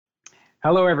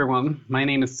Hello, everyone. My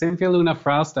name is Cynthia Luna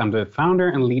Frost. I'm the founder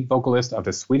and lead vocalist of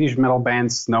the Swedish metal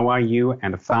band Snow IU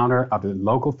and the founder of the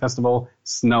local festival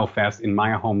Snowfest in my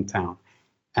hometown.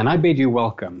 And I bid you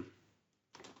welcome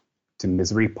to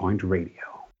Misery Point Radio.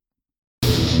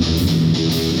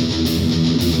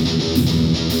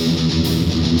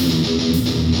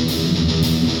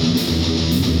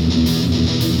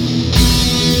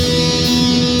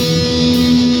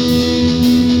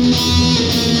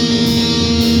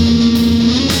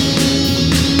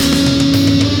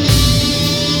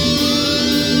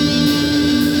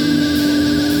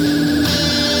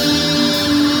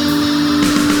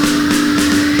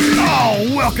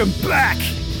 Welcome back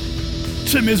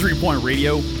to Misery Point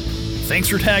Radio. Thanks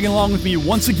for tagging along with me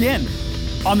once again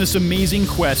on this amazing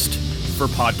quest for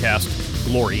podcast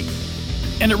glory.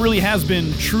 And it really has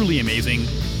been truly amazing.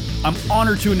 I'm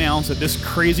honored to announce that this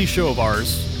crazy show of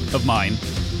ours, of mine,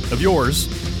 of yours,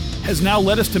 has now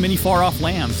led us to many far-off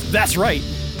lands. That's right,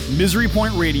 Misery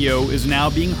Point Radio is now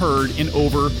being heard in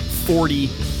over 40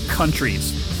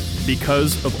 countries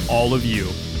because of all of you.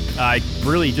 I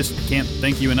really just can't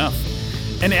thank you enough.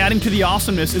 And adding to the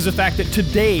awesomeness is the fact that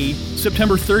today,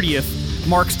 September 30th,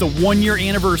 marks the 1-year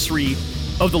anniversary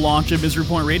of the launch of Misery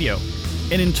Point Radio.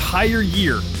 An entire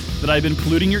year that I've been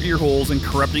polluting your ear holes and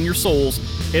corrupting your souls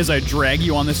as I drag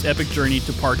you on this epic journey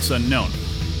to parts unknown.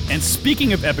 And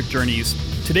speaking of epic journeys,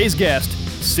 today's guest,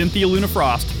 Cynthia Luna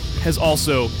Frost, has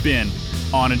also been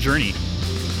on a journey.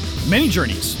 Many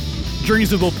journeys.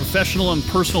 Journeys of both professional and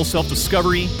personal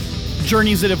self-discovery,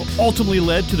 journeys that have ultimately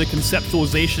led to the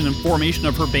conceptualization and formation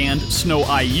of her band, Snow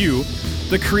IU,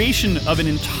 the creation of an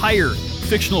entire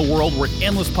fictional world where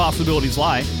endless possibilities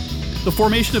lie, the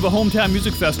formation of a hometown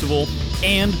music festival,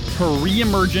 and her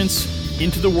re-emergence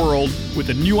into the world with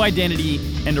a new identity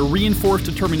and a reinforced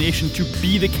determination to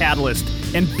be the catalyst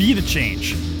and be the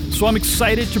change. So I'm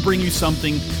excited to bring you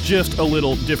something just a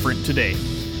little different today,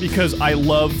 because I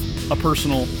love a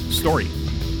personal story.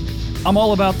 I'm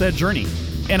all about that journey.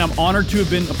 And I'm honored to have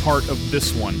been a part of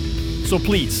this one. So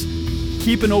please,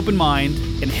 keep an open mind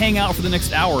and hang out for the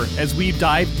next hour as we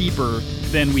dive deeper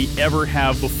than we ever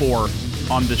have before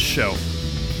on this show.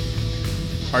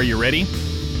 Are you ready?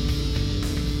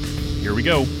 Here we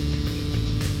go.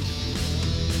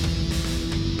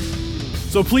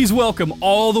 So please welcome,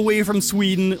 all the way from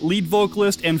Sweden, lead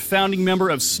vocalist and founding member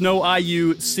of Snow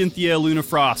IU, Cynthia Luna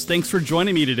Frost. Thanks for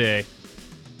joining me today.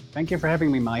 Thank you for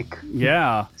having me, Mike.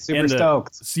 Yeah. Super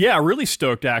stoked. Yeah, really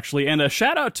stoked, actually. And a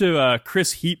shout out to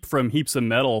Chris Heap from Heaps of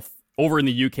Metal over in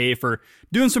the UK for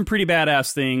doing some pretty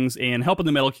badass things and helping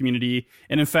the metal community.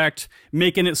 And in fact,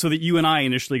 making it so that you and I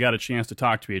initially got a chance to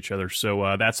talk to each other.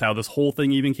 So that's how this whole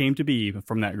thing even came to be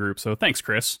from that group. So thanks,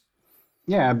 Chris.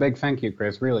 Yeah, a big thank you,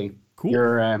 Chris. Really. Cool.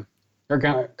 Your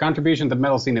contribution to the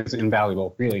metal scene is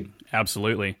invaluable, really.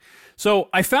 Absolutely. So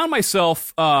I found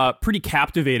myself pretty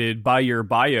captivated by your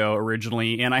bio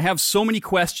originally, and I have so many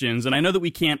questions, and I know that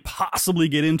we can't possibly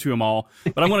get into them all,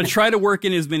 but I'm going to try to work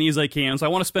in as many as I can. So I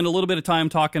want to spend a little bit of time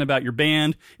talking about your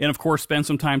band, and of course spend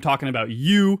some time talking about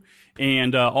you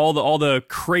and all the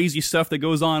crazy stuff that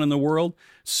goes on in the world.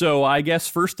 So I guess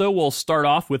first, though, we'll start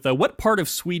off with what part of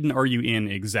Sweden are you in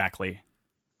exactly?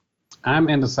 I'm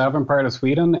in the southern part of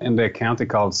Sweden in the county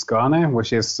called Skåne,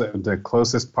 which is the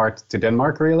closest part to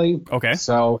Denmark, really. Okay.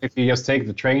 So if you just take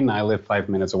the train, I live 5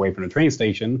 minutes away from the train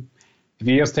station. If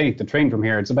you just take the train from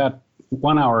here, it's about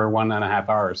 1 hour, 1.5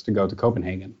 hours to go to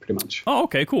Copenhagen, pretty much. Oh,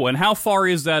 okay, cool. And how far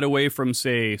is that away from,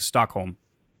 say, Stockholm?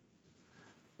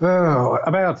 Oh,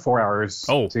 about 4 hours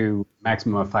to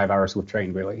maximum of 5 hours with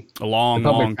train, really. A long trip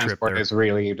there. Public transport is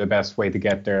really the best way to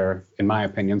get there, in my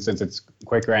opinion, since it's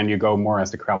quicker and you go more as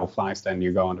the crow flies than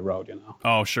you go on the road, you know.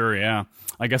 Oh, sure, yeah.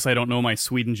 I guess I don't know my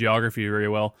Sweden geography very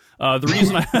well.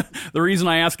 The reason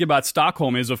I ask you about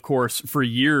Stockholm is, of course, for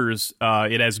years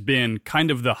it has been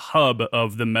kind of the hub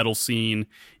of the metal scene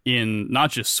in not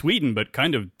just Sweden, but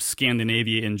kind of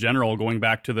Scandinavia in general, going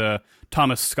back to the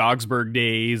Thomas Skogsberg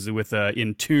days with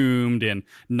Entombed and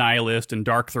Nihilist and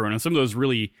Darkthrone and some of those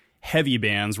really heavy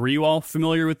bands. Were you all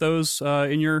familiar with those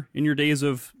in your days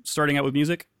of starting out with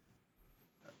music?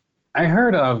 I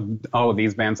heard of all of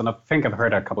these bands, and I think I've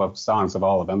heard a couple of songs of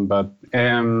all of them, but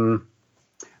I'm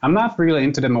not really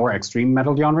into the more extreme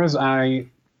metal genres.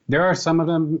 There are some of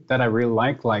them that I really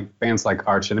like bands like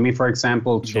Arch Enemy, for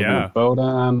example, Children of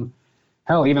Bodom,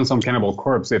 hell, even some Cannibal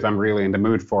Corpse if I'm really in the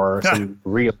mood for some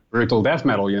real brutal death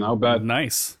metal, you know. But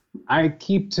nice. I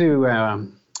keep to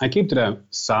the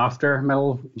softer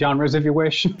metal genres, if you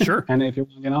wish. Sure. And if you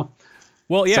want, you know.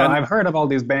 Well, yeah. So I've heard of all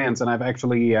these bands, and I've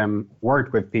actually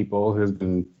worked with people who've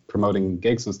been promoting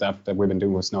gigs and stuff that we've been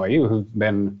doing with Snow IU, who've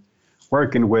been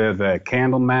working with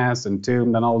Candlemass and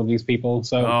Tomb and all of these people.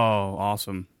 So, oh,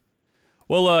 awesome.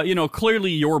 Well,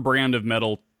 clearly your brand of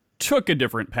metal took a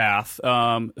different path.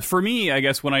 For me, I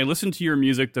guess when I listen to your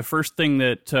music, the first thing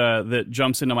that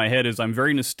jumps into my head is I'm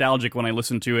very nostalgic when I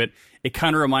listen to it. It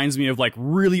kind of reminds me of like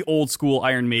really old school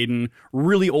Iron Maiden,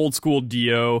 really old school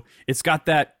Dio. It's got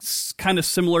that kind of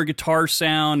similar guitar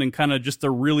sound and kind of just the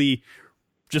really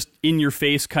just in your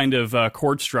face kind of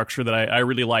chord structure that I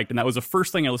really liked. And that was the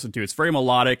first thing I listened to. It's very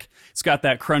melodic. It's got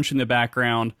that crunch in the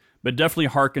background, but definitely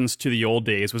harkens to the old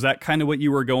days. Was that kind of what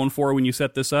you were going for when you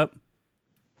set this up?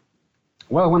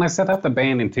 Well, when I set up the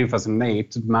band in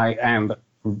 2008, and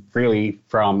really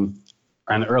from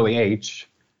an early age,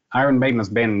 Iron Maiden has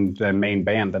been the main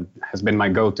band that has been my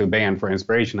go-to band for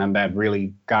inspiration, and that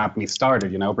really got me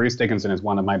started. Bruce Dickinson is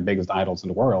one of my biggest idols in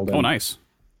the world. Oh, nice.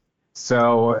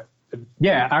 So,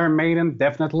 yeah, Iron Maiden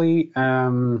definitely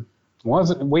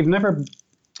we've never,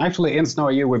 actually in Snow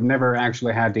You, we've never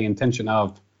actually had the intention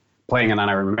of playing an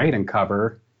Iron Maiden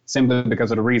cover, simply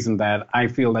because of the reason that I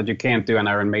feel that you can't do an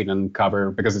Iron Maiden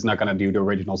cover because it's not going to do the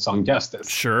original song justice.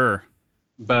 Sure.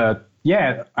 But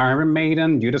yeah, Iron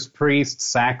Maiden, Judas Priest,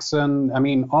 Saxon, I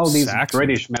mean, all these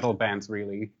British metal bands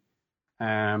really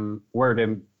were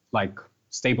the like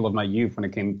staple of my youth when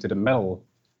it came to the metal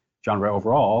genre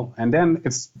overall. And then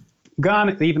it's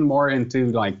gone even more into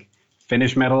like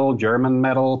Finnish metal, German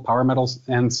metal, power metal,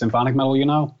 and symphonic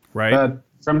metal, Right. But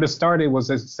from the start, it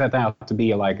was set out to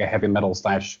be like a heavy metal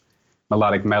 /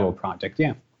 melodic metal project,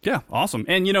 yeah. Yeah, awesome.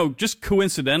 And, just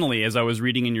coincidentally, as I was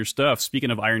reading in your stuff, speaking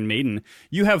of Iron Maiden,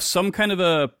 you have some kind of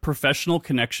a professional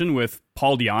connection with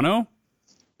Paul Di'Anno?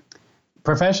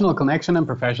 Professional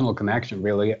connection,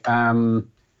 really.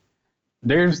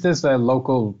 There's this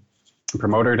local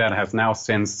promoter that has now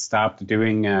since stopped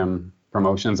doing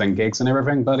promotions and gigs and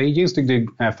everything, but he used to do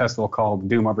a festival called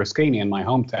Doom Over Scania in my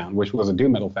hometown, which was a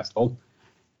doom metal festival.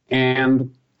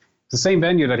 And the same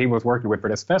venue that he was working with for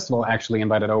this festival actually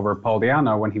invited over Paul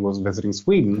Di'Anno when he was visiting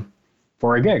Sweden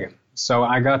for a gig. So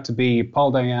I got to be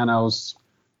Paul Di'Anno's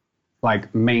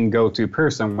like main go-to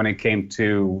person when it came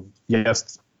to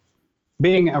just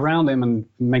being around him and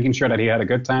making sure that he had a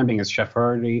good time, being his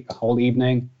chauffeur the whole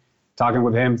evening, talking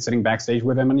with him, sitting backstage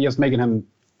with him, and just making him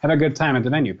have a good time at the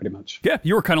venue, pretty much. Yeah,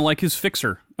 you were kind of like his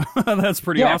fixer. That's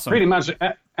pretty awesome. Yeah, pretty much.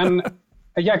 And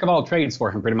a jack of all trades for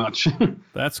him, pretty much.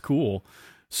 That's cool.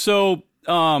 So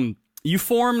you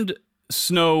formed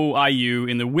Snow IU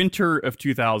in the winter of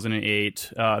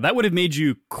 2008. That would have made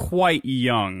you quite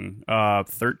young,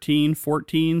 13,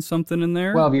 14, something in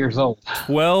there? 12 years old.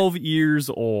 12 years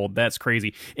old. That's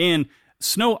crazy. And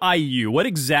Snow IU, what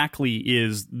exactly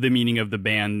is the meaning of the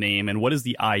band name, and what is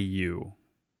the IU?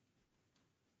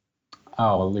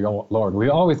 Oh, Lord, we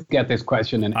always get this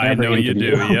question in every interview. I know you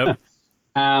do,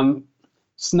 yep.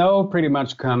 Snow pretty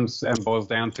much comes and boils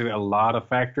down to a lot of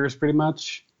factors, pretty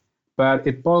much. But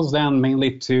it boils down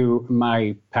mainly to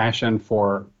my passion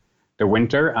for the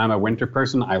winter. I'm a winter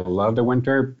person. I love the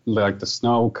winter, like the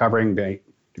snow covering the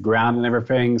ground and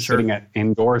everything, Sure. sitting at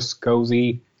indoors,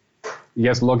 cozy,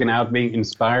 just looking out, being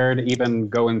inspired, even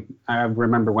going. I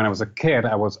remember when I was a kid,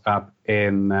 I was up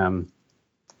in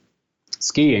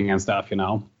skiing and stuff,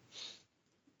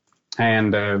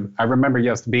 And I remember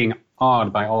just being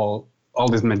awed by all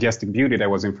this majestic beauty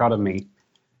that was in front of me.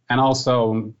 And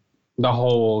also the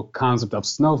whole concept of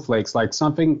snowflakes, like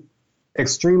something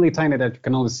extremely tiny that you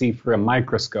can only see through a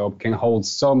microscope can hold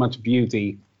so much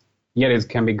beauty, yet it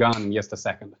can be gone in just a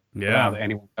second without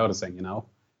anyone noticing,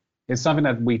 It's something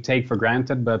that we take for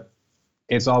granted, but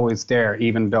it's always there,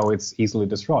 even though it's easily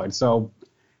destroyed. So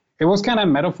it was kind of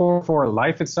a metaphor for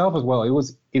life itself as well.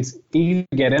 It's easy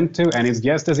to get into, and it's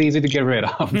just as easy to get rid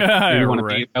of. If you want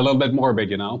to be a little bit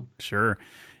morbid, Sure.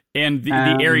 And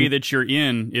the area that you're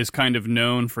in is kind of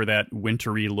known for that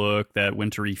wintry look, that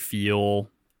wintry feel.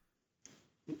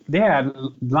 Yeah,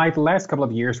 like the last couple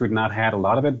of years, we've not had a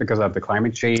lot of it because of the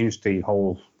climate change, the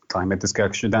whole climate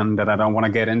discussion that I don't want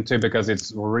to get into because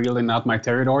it's really not my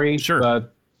territory. Sure.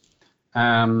 But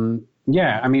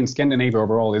yeah, I mean, Scandinavia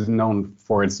overall is known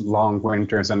for its long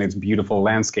winters and its beautiful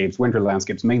landscapes, winter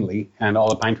landscapes mainly, and all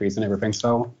the pine trees and everything.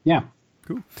 So, yeah.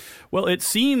 Cool. Well, it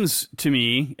seems to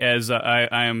me, as I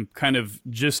am kind of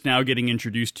just now getting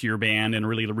introduced to your band and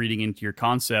really reading into your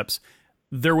concepts,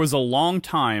 there was a long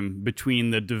time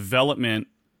between the development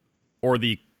or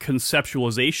the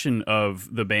conceptualization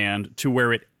of the band to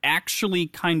where it actually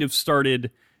kind of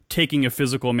started taking a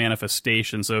physical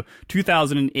manifestation. So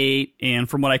 2008, and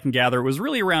from what I can gather, it was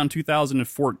really around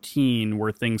 2014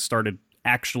 where things started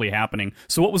actually happening.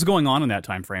 So what was going on in that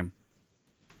time frame?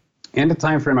 in the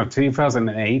time frame of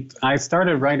 2008, I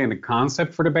started writing the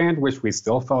concept for the band, which we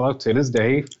still follow to this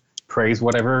day. Praise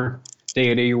whatever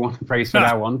deity you want to praise for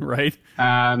that one. Right.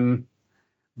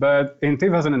 But in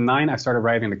 2009, I started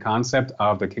writing the concept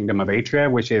of the Kingdom of Atria,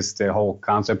 which is the whole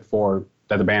concept for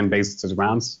that the band bases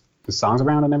around, the songs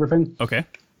around and everything. Okay.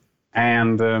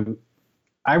 And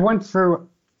I went through,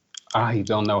 I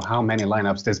don't know how many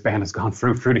lineups this band has gone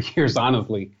through the years,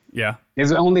 honestly. Yeah.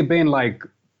 It's only been like,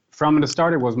 from the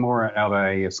start, it was more of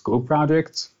a school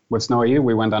project with Snow You.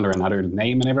 We went under another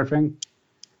name and everything.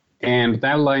 And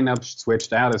that lineup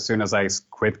switched out as soon as I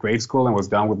quit grade school and was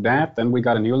done with that. Then we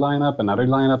got a new lineup, another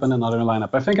lineup, and another lineup.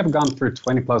 I think I've gone through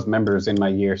 20 plus members in my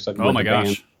year. So oh my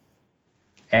gosh.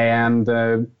 Band.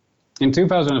 And in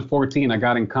 2014, I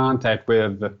got in contact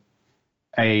with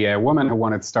a woman who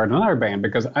wanted to start another band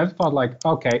because I thought like,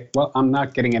 okay, well, I'm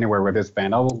not getting anywhere with this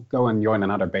band. I'll go and join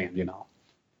another band, you know.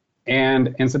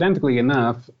 And incidentally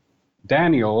enough,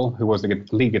 Daniel, who was the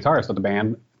lead guitarist of the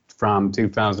band from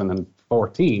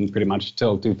 2014, pretty much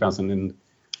till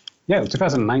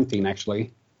 2019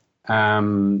 actually,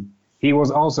 he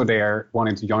was also there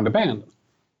wanting to join the band.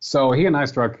 So he and I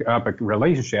struck up a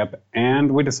relationship,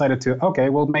 and we decided to, okay,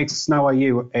 we'll make Snow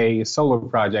You a solo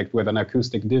project with an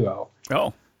acoustic duo.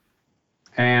 Oh.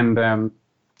 And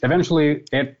eventually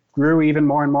it grew even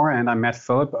more and more, and I met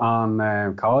Philip on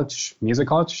music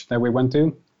college that we went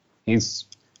to. He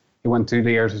went 2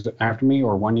 years after me,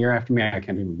 or 1 year after me. I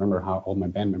can't even remember how old my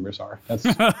band members are. That's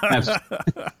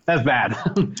bad.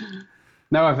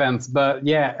 No offense, but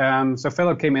yeah. So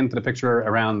Philip came into the picture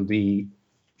around the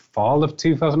fall of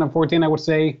 2014, I would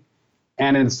say.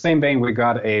 And in the same vein, we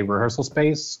got a rehearsal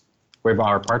space with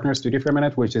our partner, Studio for a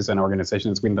Minute, which is an organization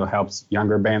in Sweden that helps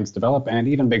younger bands develop and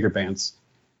even bigger bands.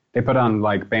 They put on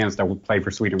like bands that would play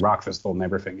for Sweden Rock Festival and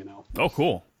everything, you know. Oh,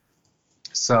 cool.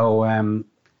 So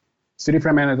Studio for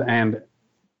a Minute and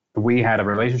we had a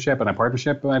relationship and a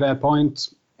partnership at that point.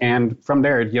 And from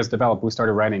there, it just developed. We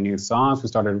started writing new songs. We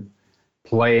started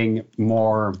playing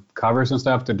more covers and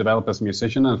stuff to develop as a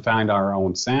musician and find our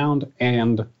own sound.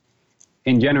 And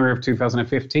in January of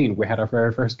 2015, we had our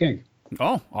very first gig.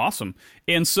 Oh, awesome.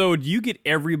 And so do you get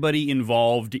everybody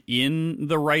involved in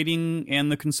the writing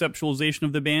and the conceptualization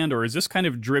of the band, or is this kind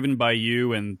of driven by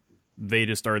you and they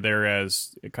just are there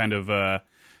as kind of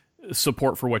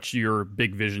support for what your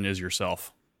big vision is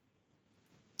yourself?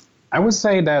 I would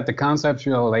say that the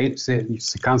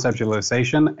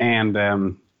conceptualization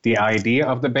and the idea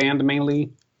of the band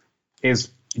mainly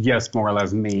is just more or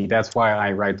less me. That's why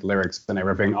I write the lyrics and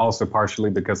everything. Also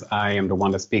partially because I am the one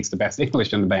that speaks the best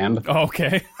English in the band. Oh,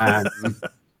 okay. I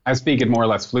speak it more or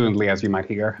less fluently, as you might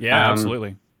hear. Yeah,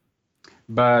 absolutely.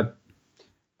 But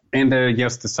in the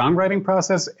songwriting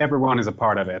process, everyone is a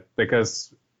part of it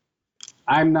because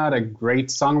I'm not a great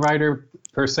songwriter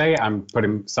per se.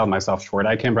 Sell myself short.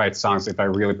 I can write songs if I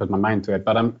really put my mind to it,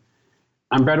 but I'm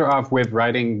better off with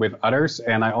writing with others,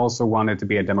 and I also want it to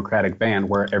be a democratic band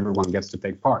where everyone gets to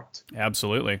take part.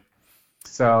 Absolutely.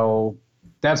 So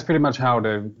that's pretty much how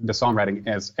the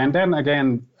songwriting is. And then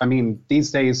again, I mean,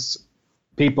 these days,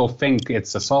 people think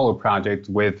it's a solo project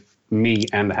with me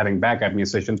and having backup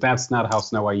musicians. That's not how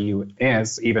Snow You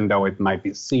is, even though it might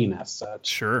be seen as such.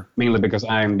 Sure. Mainly because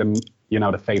I'm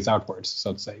the face outwards,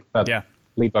 so to say. But yeah.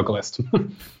 Lead vocalist.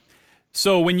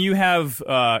 So when you have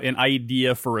an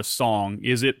idea for a song,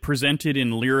 is it presented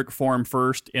in lyric form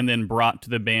first and then brought to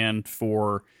the band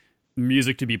for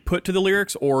music to be put to the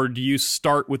lyrics, or do you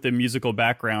start with the musical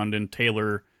background and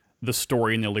tailor the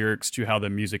story and the lyrics to how the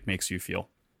music makes you feel?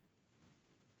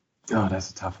 Oh,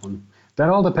 that's a tough one. That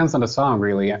all depends on the song,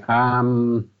 really.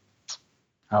 Oh,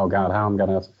 God, how I'm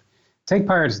going to... Take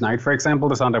Pirates Night, for example,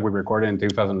 the song that we recorded in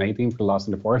 2018 for the Lost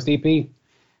in the Forest EP.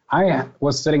 I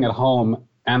was sitting at home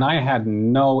and I had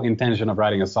no intention of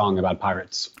writing a song about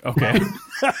pirates. Okay.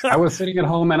 I was sitting at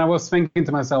home and I was thinking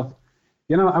to myself,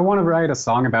 I want to write a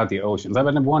song about the oceans. I've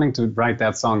been wanting to write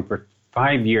that song for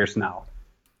 5 years now.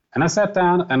 And I sat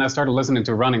down and I started listening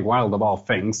to Running Wild of all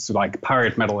things, like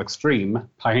pirate metal extreme,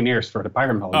 pioneers for the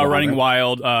pirate metal. Running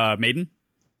Wild, Maiden?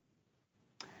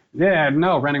 Yeah,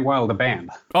 no, Running Wild, the band.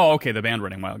 Oh, okay, the band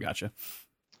Running Wild, gotcha.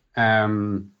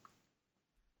 And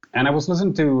I was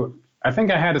listening to... I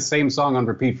think I had the same song on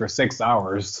repeat for 6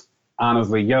 hours,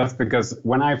 honestly, just because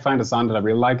when I find a song that I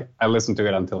really like, I listen to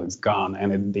it until it's gone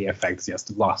and the effect's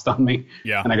just lost on me.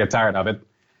 Yeah. And I get tired of it.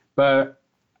 But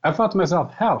I thought to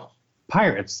myself, hell,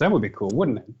 pirates, that would be cool,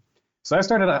 wouldn't it? So I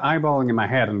started eyeballing in my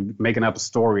head and making up a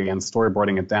story and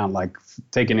storyboarding it down, like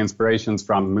taking inspirations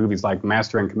from movies like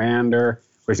Master and Commander,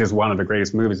 which is one of the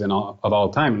greatest movies of all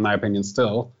time, in my opinion,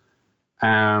 still.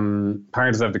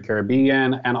 Pirates of the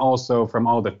Caribbean, and also from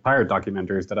all the pirate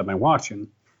documentaries that I've been watching.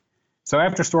 So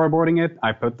after storyboarding it,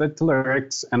 I put it to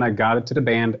lyrics and I got it to the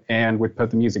band and we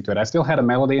put the music to it. I still had a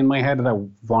melody in my head that I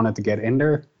wanted to get in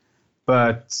there,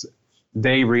 but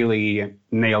they really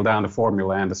nailed down the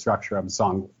formula and the structure of the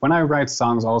song. When I write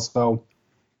songs also,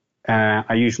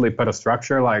 I usually put a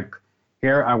structure like,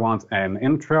 here I want an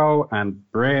intro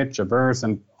and bridge, a verse,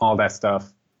 and all that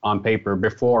stuff on paper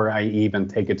before I even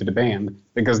take it to the band,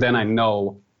 because then I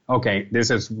know, okay,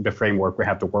 this is the framework we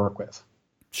have to work with.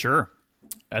 Sure.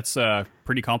 That's a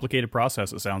pretty complicated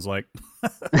process, it sounds like.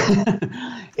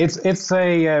 It's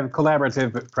a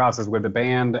collaborative process with the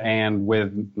band and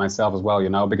with myself as well, you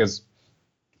know, because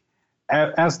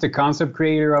as the concept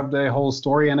creator of the whole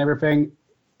story and everything,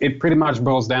 it pretty much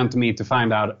boils down to me to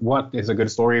find out what is a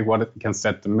good story, what can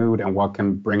set the mood, and what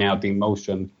can bring out the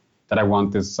emotion that I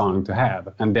want this song to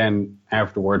have. And then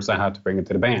afterwards, I have to bring it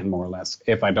to the band, more or less,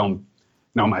 if I don't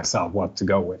know myself what to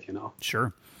go with, you know.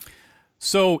 Sure.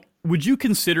 So would you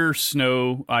consider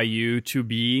Snow IU to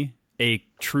be a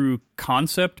true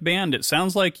concept band? It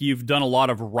sounds like you've done a lot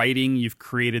of writing, you've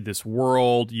created this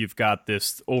world, you've got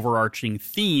this overarching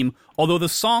theme, although the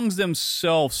songs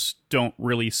themselves don't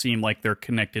really seem like they're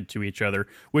connected to each other,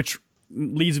 which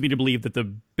leads me to believe that the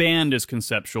band is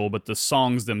conceptual, but the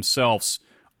songs themselves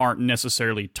aren't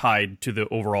necessarily tied to the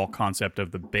overall concept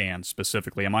of the band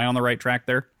specifically. Am I on the right track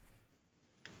there?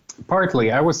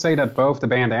 Partly. I would say that both the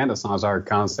band and the songs are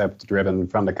concept driven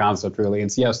from the concept, really.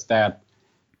 It's just that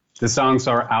the songs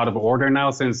are out of order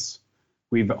now since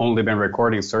we've only been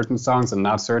recording certain songs and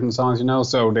not certain songs, you know,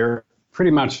 so they're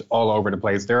pretty much all over the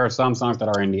place. There are some songs that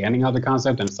are in the ending of the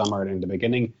concept and some are in the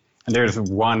beginning, and there's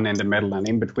one in the middle, and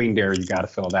in between there you got to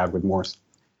fill it out with more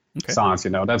songs,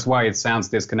 you know. That's why it sounds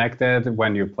disconnected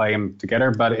when you play them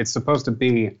together, but it's supposed to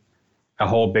be a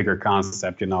whole bigger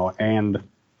concept, you know. And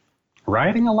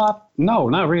writing a lot? No,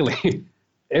 not really.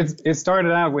 It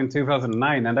started out in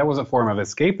 2009, and that was a form of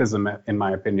escapism, in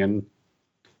my opinion,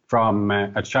 from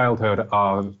a childhood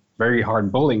of very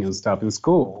hard bullying and stuff in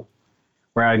school,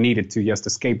 where I needed to just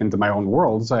escape into my own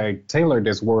world. So I tailored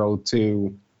this world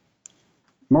to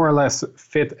more or less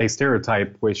fit a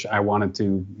stereotype which I wanted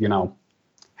to, you know,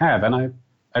 have, and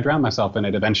I drowned myself in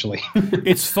it eventually.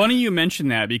 It's funny you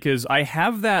mentioned that, because I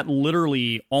have that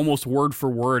literally almost word for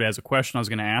word as a question I was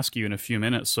going to ask you in a few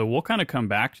minutes. So we'll kind of come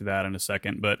back to that in a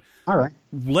second. But all right,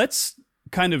 let's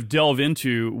kind of delve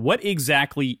into what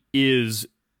exactly is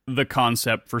the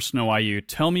concept for Snow IU.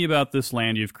 Tell me about this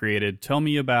land you've created. Tell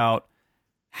me about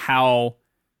how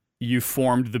you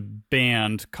formed the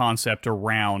band concept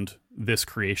around this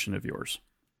creation of yours.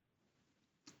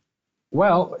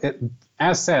 Well,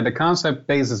 as said, the concept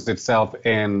bases itself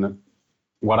in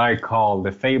what I call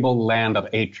the fabled land of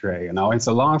Atre. You know, it's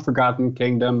a long-forgotten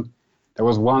kingdom that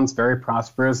was once very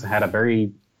prosperous, had a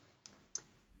very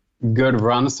good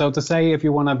run, so to say, if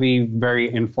you want to be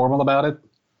very informal about it.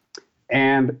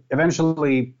 And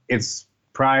eventually, its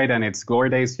pride and its glory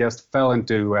days just fell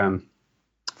into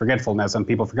forgetfulness, and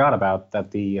people forgot about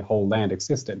that the whole land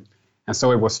existed. And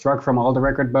so it was struck from all the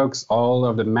record books, all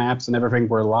of the maps and everything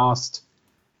were lost.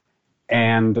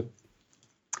 And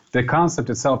the concept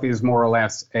itself is more or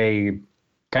less a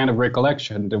kind of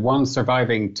recollection. The one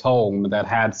surviving tome that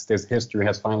has this history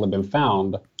has finally been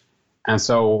found. And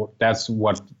so that's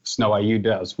what Snow IU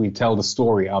does. We tell the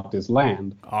story of this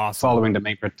land, following the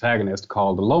main protagonist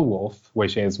called the Lone Wolf,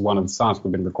 which is one of the songs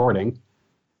we've been recording.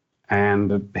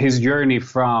 And his journey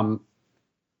from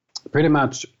pretty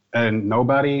much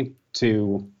nobody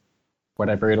to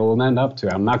whatever it'll end up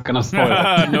to. I'm not going to spoil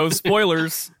it. No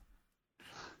spoilers.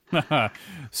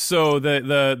 So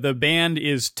the band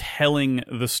is telling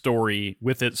the story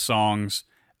with its songs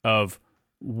of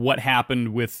what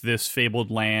happened with this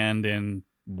fabled land and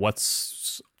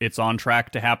it's on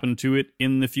track to happen to it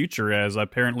in the future, as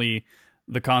apparently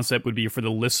the concept would be for the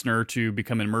listener to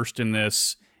become immersed in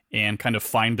this and kind of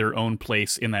find their own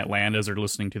place in that land as they're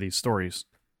listening to these stories.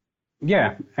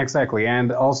 Yeah, exactly.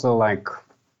 And also, like,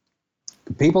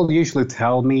 people usually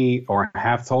tell me, or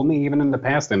have told me even in the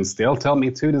past, and still tell me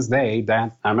to this day,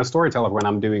 that I'm a storyteller when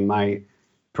I'm doing my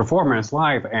performance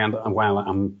live and while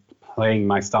I'm playing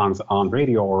my songs on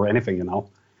radio or anything, you know.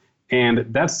 And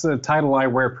that's a title I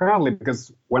wear proudly,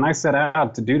 because when I set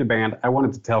out to do the band, I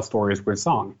wanted to tell stories with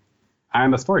song.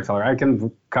 I'm a storyteller. I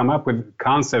can come up with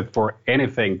concept for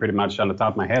anything pretty much on the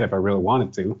top of my head if I really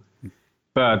wanted to.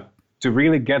 But to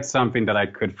really get something that I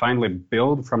could finally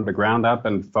build from the ground up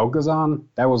and focus on,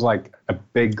 that was like a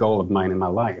big goal of mine in my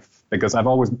life, because I've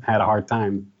always had a hard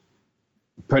time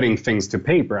putting things to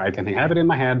paper. I can have it in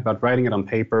my head, but writing it on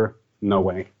paper, no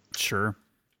way. Sure.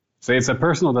 So it's a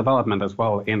personal development as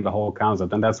well in the whole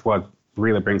concept, and that's what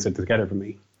really brings it together for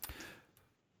me.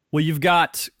 Well, you've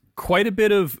got quite a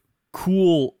bit of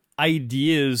cool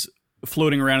ideas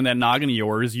floating around in that noggin of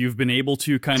yours. You've been able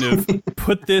to kind of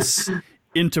put this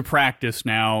into practice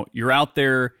now. You're out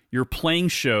there, you're playing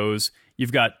shows.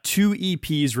 You've got 2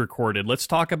 EPs recorded. Let's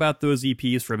talk about those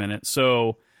EPs for a minute.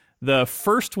 So the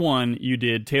first one you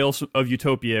did, Tales of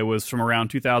Utopia, was from around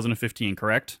 2015,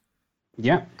 correct?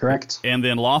 Yeah, correct. And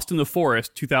then Lost in the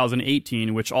Forest,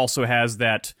 2018, which also has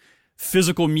that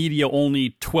physical media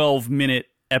only 12-minute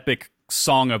epic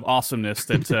song of awesomeness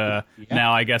that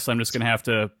now I guess I'm just going to have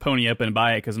to pony up and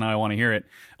buy it because now I want to hear it.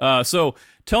 So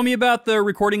tell me about the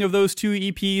recording of those 2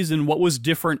 EPs and what was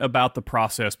different about the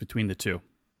process between the two.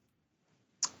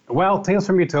 Well, Tales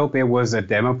from Utopia was a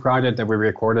demo project that we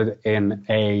recorded in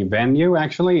a venue,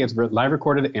 actually. It's live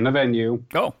recorded in a venue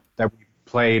that we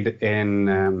played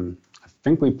in, I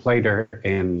think we played there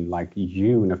in like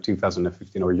June of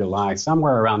 2015 or July,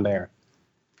 somewhere around there.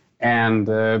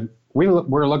 And we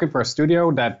were looking for a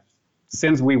studio that,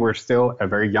 since we were still a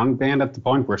very young band at the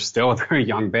point, we're still a very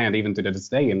young band even to this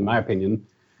day, in my opinion.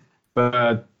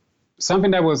 But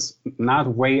something that was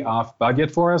not way off budget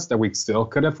for us, that we still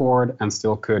could afford and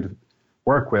still could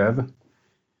work with.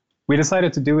 We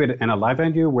decided to do it in a live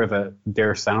venue with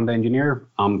their sound engineer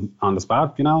on the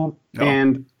spot, you know. Oh.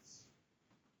 And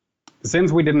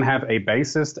since we didn't have a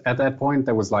bassist at that point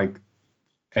that was like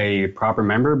a proper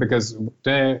member, because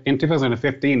in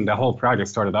 2015, the whole project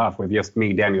started off with just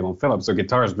me, Daniel, and Philip, so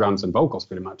guitars, drums, and vocals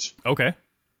pretty much. Okay.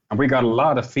 And we got a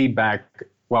lot of feedback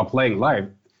while playing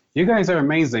live. You guys are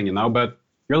amazing, you know, but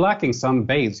you're lacking some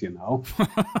bass, you know.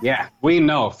 Yeah, we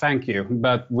know, thank you.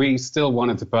 But we still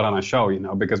wanted to put on a show, you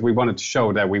know, because we wanted to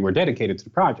show that we were dedicated to the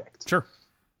project. Sure.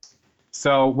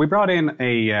 So we brought in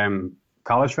a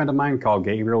college friend of mine called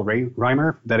Gabriel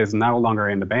Reimer that is no longer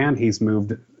in the band. He's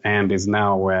moved and is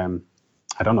now,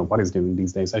 I don't know what he's doing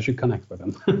these days. I should connect with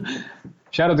him.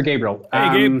 Shout out to Gabriel.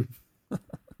 Hey,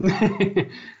 Gabe.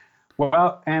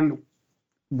 Well, and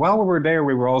while we were there,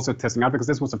 we were also testing out, because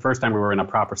this was the first time we were in a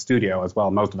proper studio as well,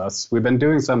 most of us. We've been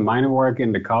doing some minor work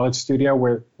in the college studio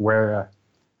where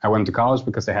I went to college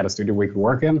because they had a studio we could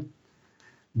work in.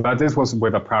 But this was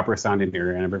with a proper sound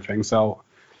engineer and everything. So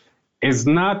it's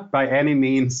not by any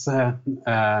means, I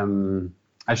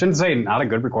shouldn't say not a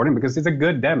good recording, because it's a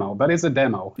good demo, but it's a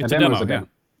demo. It's a demo, is a demo.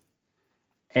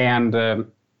 And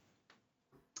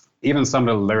even some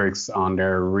of the lyrics on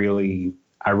there really,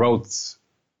 I wrote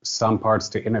some parts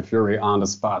to Inner Fury on the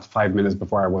spot 5 minutes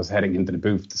before I was heading into the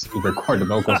booth to record the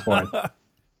vocals for it.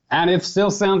 And it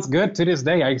still sounds good to this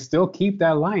day. I still keep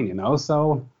that line, you know,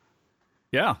 so.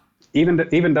 Yeah. Even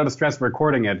though the stress of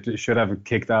recording it should have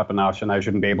kicked up a notch and I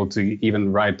shouldn't be able to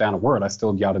even write down a word, I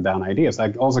still jotted down ideas. I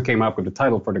also came up with the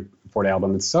title for the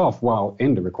album itself while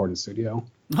in the recording studio.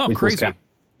 Oh, which crazy. was kind of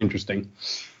interesting.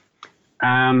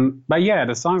 But yeah,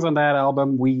 the songs on that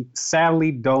album, we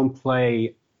sadly don't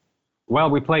play. Well,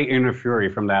 we play Inner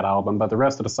Fury from that album, but the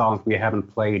rest of the songs we haven't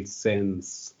played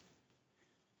since,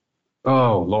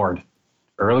 oh, Lord,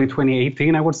 early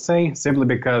 2018, I would say, simply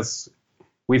because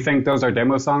we think those are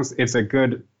demo songs. It's a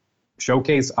good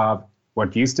showcase of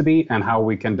what used to be and how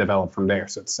we can develop from there,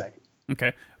 so to say.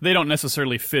 Okay. They don't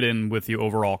necessarily fit in with the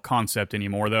overall concept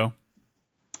anymore, though?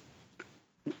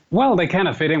 Well, they kind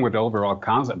of fit in with the overall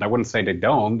concept. I wouldn't say they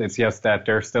don't. It's just that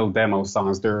they're still demo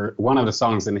songs. One of the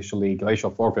songs initially, Glacial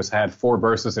Fortress, had 4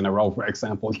 verses in a row, for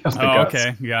example. Just because. Oh,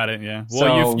 okay. Got it, yeah.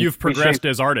 Well, you've progressed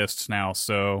as artists now,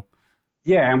 so.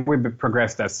 Yeah, and we've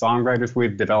progressed as songwriters.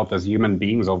 We've developed as human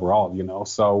beings overall, you know.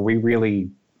 So we really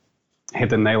hit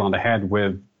the nail on the head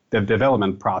with the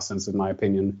development process, in my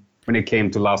opinion, when it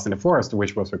came to Lost in the Forest,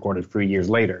 which was recorded 3 years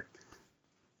later.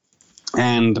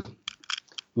 And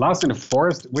Lost in the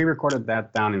Forest, we recorded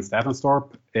that down in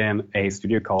Staffanstorp in a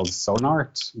studio called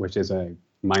Sonart, which is a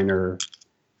minor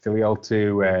filial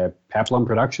to Peplum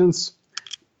Productions,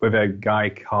 with a guy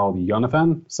called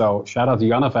Jonathan. So shout out to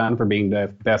Jonathan for being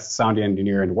the best sound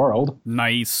engineer in the world.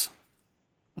 Nice.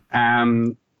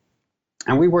 And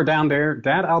we were down there.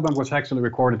 That album was actually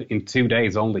recorded in 2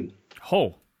 days only.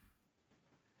 Oh.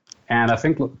 And I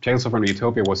think Tales from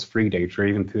Utopia was 3 days, or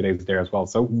even 2 days there as well.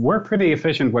 So we're pretty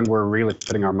efficient when we're really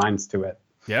putting our minds to it.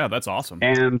 Yeah, that's awesome.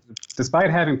 And despite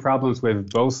having problems with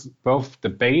both the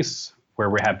bass, where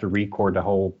we had to record the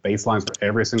whole bass lines for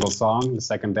every single song the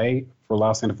second day for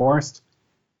Lost in the Forest,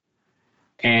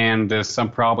 and there's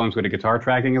some problems with the guitar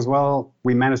tracking as well,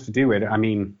 we managed to do it. I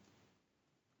mean,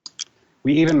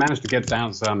 we even managed to get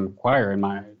down some choir,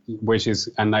 which is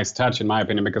a nice touch in my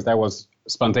opinion, because that was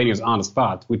spontaneous on the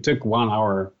spot. We took 1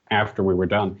 hour after we were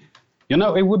done. You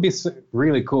know, it would be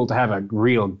really cool to have a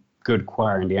real good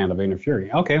choir in the end of Inner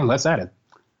Fury. Okay, let's add it.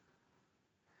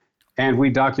 And we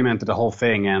documented the whole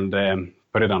thing and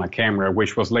put it on a camera,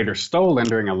 which was later stolen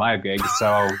during a live gig.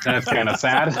 So that's kind of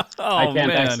sad. I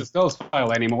can't access those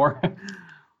files anymore.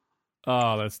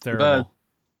 Oh, that's terrible.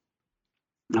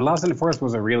 But Lost in the Forest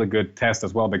was a really good test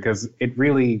as well because it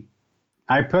really,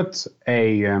 I put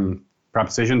a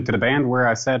proposition to the band where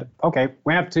I said, okay,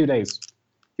 we have 2 days.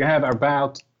 You have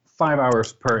about 5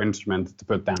 hours per instrument to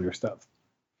put down your stuff.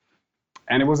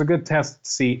 And it was a good test to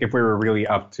see if we were really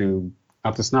up to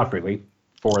snuff, really,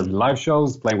 for the live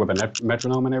shows, playing with a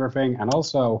metronome and everything, and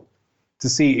also to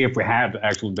see if we had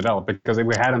actually developed, because if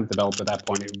we hadn't developed at that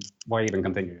point, why even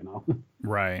continue, you know?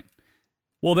 Right.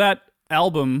 Well, that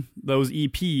album, those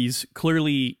EPs,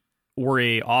 clearly were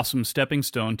a awesome stepping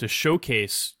stone to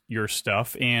showcase your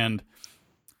stuff, and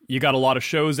you got a lot of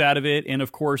shows out of it, and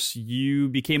of course, you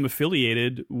became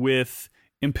affiliated with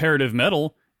Imperative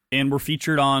Metal, and were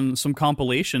featured on some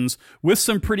compilations with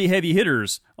some pretty heavy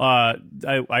hitters.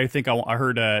 I think I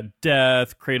heard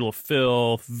Death, Cradle of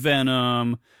Filth,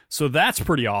 Venom. So that's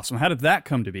pretty awesome. How did that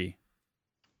come to be?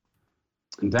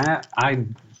 That, I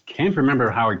can't remember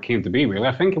how it came to be, really.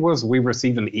 I think it was we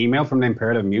received an email from the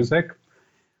Imperative Music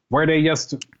where they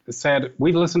just said,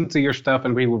 we listened to your stuff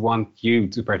and we would want you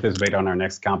to participate on our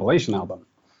next compilation album.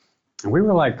 And we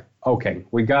were like, okay,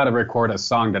 we got to record a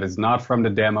song that is not from the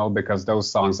demo because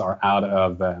those songs are out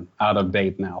of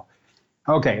date now.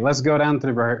 Okay, let's go down to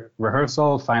the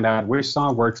rehearsal, find out which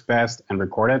song works best, and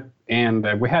record it.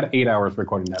 And we had 8 hours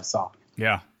recording that song.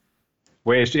 Yeah.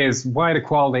 Which is why the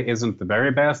quality isn't the very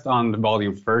best on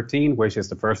volume 13, which is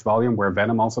the first volume where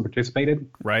Venom also participated.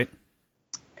 Right.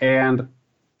 And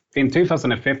in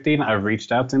 2015, I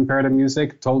reached out to Imperative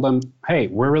Music, told them, hey,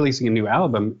 we're releasing a new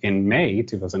album in May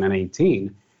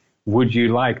 2018. Would you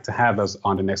like to have us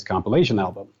on the next compilation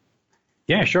album?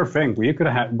 Yeah, sure thing. We could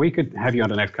have you on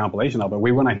the next compilation album.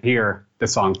 We want to hear the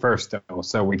song first, though,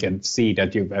 so we can see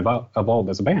that you've evolved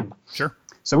as a band. Sure.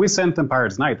 So we sent them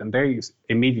Pirates Night, and they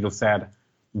immediately said,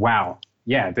 wow,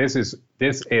 yeah, this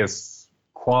is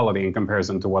quality in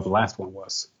comparison to what the last one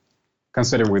was.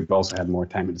 Considering we've also had more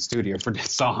time in the studio for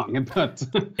this song. But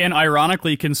and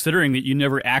ironically, considering that you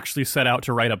never actually set out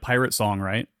to write a pirate song,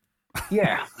 right?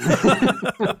 Yeah.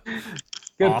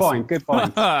 Good point.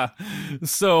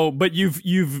 So, but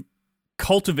you've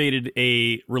cultivated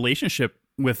a relationship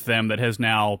with them that has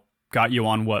now got you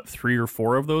on, what, 3 or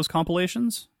 4 of those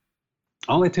compilations?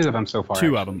 Only 2 of them so far.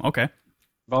 2 of them, okay.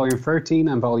 Volume 13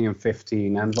 and Volume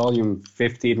 15. And Volume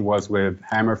 15 was with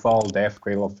Hammerfall, Death,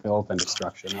 Cradle of Filth, and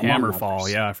Destruction.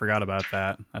 Hammerfall, yeah, I forgot about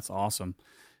that. That's awesome.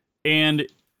 And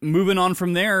moving on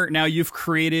from there, now you've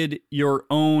created your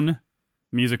own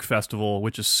music festival,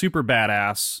 which is super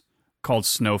badass, called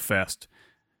Snowfest.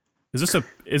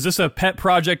 Is this a pet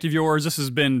project of yours? This has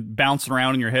been bouncing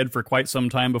around in your head for quite some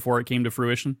time before it came to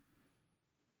fruition?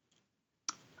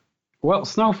 Well,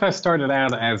 Snowfest started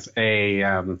out as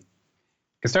a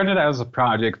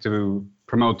project to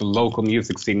promote the local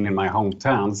music scene in my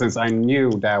hometown, since I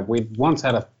knew that we once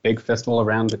had a big festival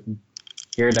around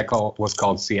here that was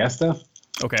called Siesta.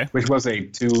 Okay. Which was a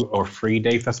 2 or 3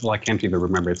 day festival. I can't even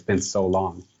remember. It's been so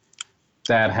long.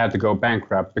 That had to go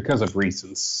bankrupt because of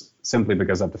reasons. Simply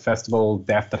because of the festival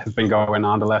death that has been going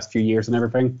on the last few years and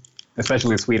everything.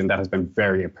 Especially in Sweden, that has been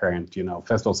very apparent. You know,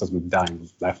 festivals have been dying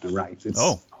left and right. It's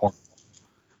horrible.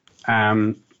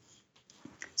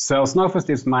 So Snowfest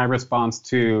is my response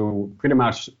to pretty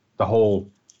much the whole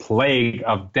plague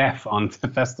of death on the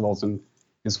festivals in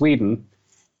Sweden.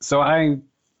 So I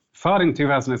thought in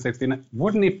 2016,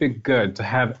 wouldn't it be good to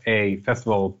have a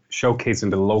festival showcasing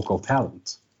the local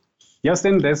talent? Just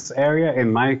in this area,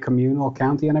 in my communal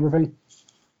county and everything.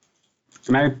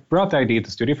 And I brought the idea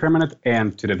to Studio Permanent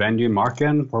and to the venue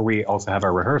Marken, where we also have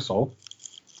our rehearsal.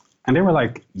 And they were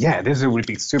like, yeah, this would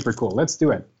be super cool. Let's do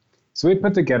it. So we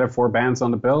put together 4 bands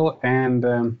on the bill,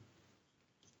 and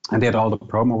I did all the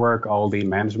promo work, all the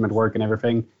management work and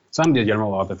everything. So I'm the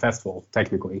general of the festival,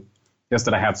 technically. Just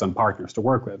that I have some partners to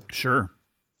work with. Sure.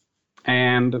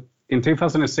 And in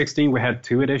 2016, we had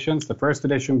 2 editions. The first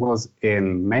edition was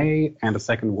in May, and the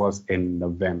second was in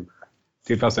November.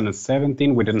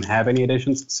 2017, we didn't have any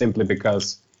editions, simply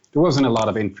because there wasn't a lot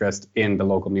of interest in the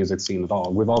local music scene at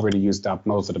all. We've already used up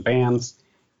most of the bands,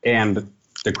 and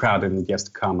the crowd didn't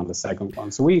just come on the second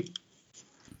one. So we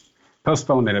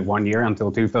postponed it 1 year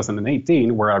until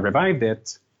 2018, where I revived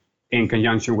it in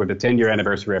conjunction with the 10-year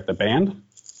anniversary of the band,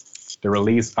 the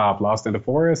release of Lost in the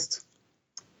Forest,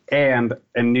 and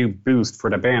a new boost for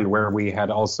the band where we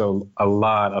had also a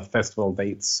lot of festival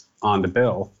dates on the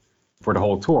bill for the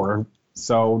whole tour.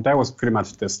 So that was pretty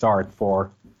much the start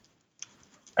for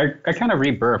a kind of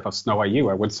rebirth of Snow IU,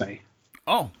 I would say.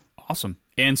 Oh, awesome.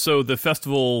 And so the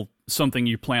festival, something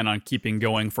you plan on keeping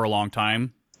going for a long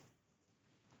time?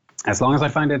 As long as I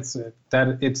find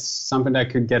that it's something that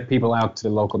could get people out to the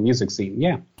local music scene,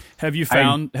 yeah. Have you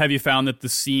found that the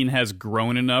scene has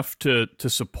grown enough to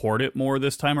support it more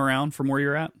this time around from where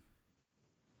you're at?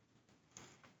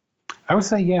 I would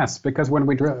say yes, because when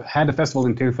we had the festival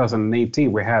in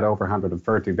 2018, we had over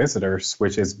 130 visitors,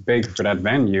 which is big for that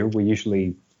venue. We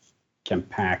usually can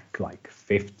pack like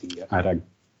 50 at a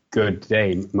good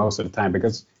day most of the time,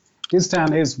 because this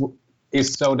town is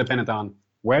so dependent on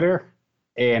weather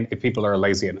and if people are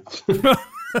lazy enough.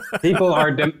 People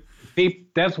are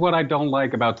that's what I don't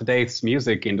like about today's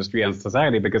music industry and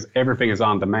society, because everything is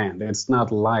on demand. It's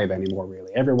not live anymore,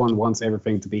 really. Everyone wants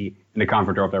everything to be in the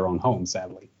comfort of their own home,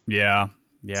 sadly. Yeah.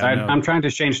 So I'm trying to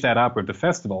change that up with the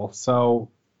festival. So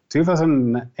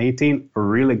 2018, a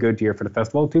really good year for the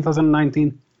festival.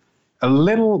 2019, a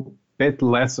little bit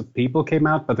less of people came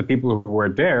out, but the people who were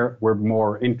there were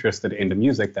more interested in the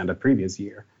music than the previous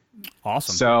year.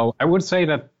 Awesome. So I would say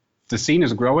that the scene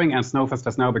is growing, and Snowfest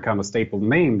has now become a staple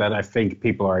name that I think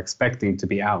people are expecting to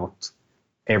be out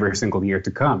every single year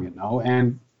to come, you know.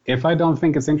 And if I don't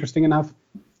think it's interesting enough,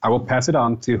 I will pass it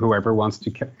on to whoever wants to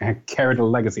carry the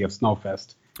legacy of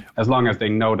Snowfest, as long as they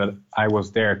know that I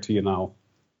was there to, you know,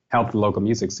 help the local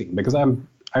music scene. Because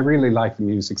I really like the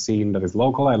music scene that is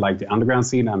local. I like the underground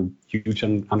scene. I'm huge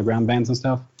on underground bands and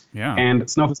stuff. Yeah. And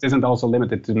Snowfest isn't also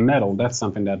limited to metal. That's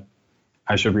something that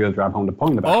I should really drive home the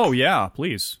point about. Oh, yeah,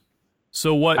 please.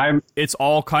 So it's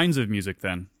all kinds of music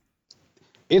then?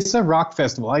 It's a rock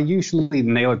festival. I usually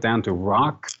nail it down to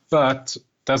rock, but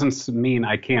doesn't mean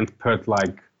I can't put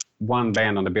like one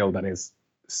band on the bill that is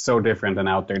so different and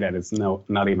out there that it's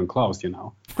not even close, you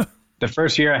know. The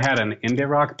first year I had an indie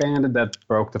rock band that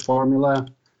broke the formula.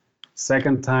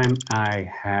 Second time I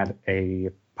had a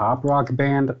pop rock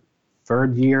band.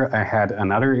 Third year I had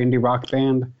another indie rock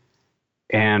band.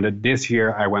 And this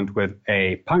year I went with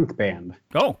a punk band.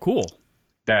 Oh, cool.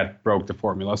 That broke the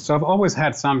formula. So I've always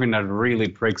had something that really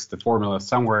breaks the formula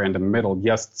somewhere in the middle,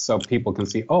 just so people can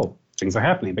see, oh, things are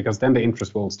happening, because then the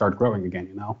interest will start growing again,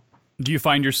 you know? Do you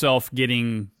find yourself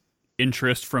getting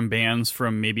interest from bands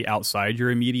from maybe outside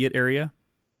your immediate area?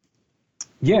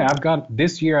 Yeah,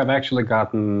 this year I've actually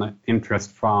gotten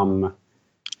interest from,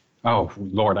 oh,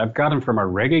 Lord, I've gotten from a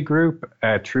reggae group,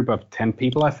 a troop of 10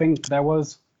 people, I think that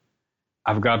was.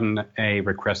 I've gotten a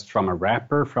request from a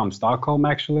rapper from Stockholm,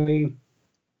 actually.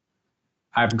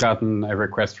 I've gotten a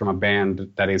request from a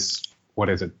band that is,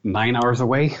 9 hours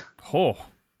away? Oh.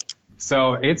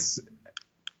 So it's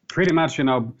pretty much, you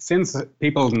know, since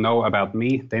people know about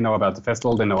me, they know about the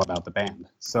festival, they know about the band.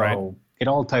 So It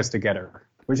all ties together,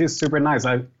 which is super nice.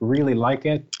 I really like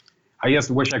it. I just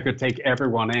wish I could take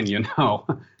everyone in, you know.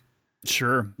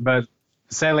 Sure. But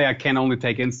sadly, I can only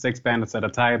take in 6 bands at a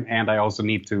time, and I also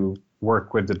need to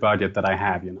work with the budget that I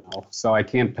have, you know. So I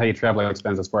can't pay travel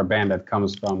expenses for a band that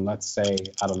comes from, let's say,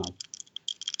 I don't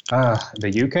know,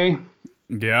 the UK?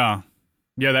 Yeah.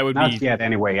 Yeah, that would Not be... yet,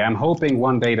 anyway. I'm hoping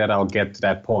one day that I'll get to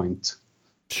that point.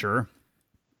 Sure.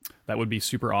 That would be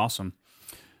super awesome.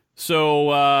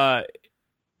 So,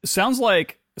 sounds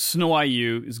like Snow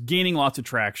IU is gaining lots of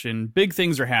traction. Big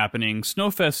things are happening.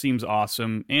 Snowfest seems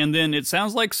awesome. And then it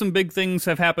sounds like some big things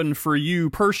have happened for you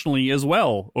personally as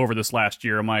well over this last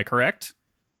year. Am I correct?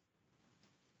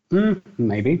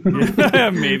 Maybe.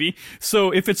 Maybe.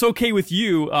 So if it's okay with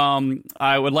you,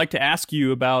 I would like to ask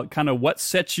you about kind of what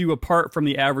sets you apart from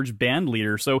the average band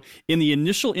leader. So in the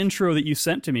initial intro that you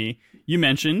sent to me, you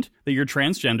mentioned that you're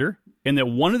transgender, and that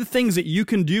one of the things that you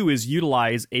can do is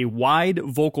utilize a wide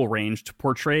vocal range to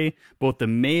portray both the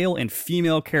male and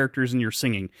female characters in your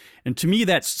singing. And to me,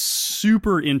 that's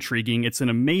super intriguing. It's an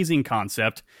amazing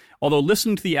concept. Although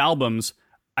listening to the albums,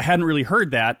 I hadn't really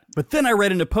heard that. But then I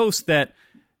read in a post that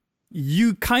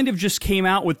you kind of just came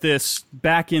out with this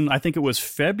back in, I think it was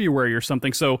February or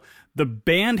something. So the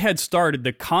band had started,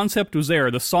 the concept was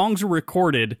there, the songs were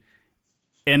recorded,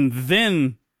 and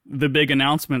then the big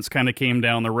announcements kind of came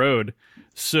down the road.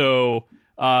 So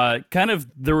there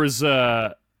was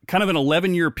kind of an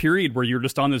 11-year period where you're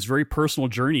just on this very personal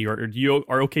journey. Or you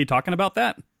are okay talking about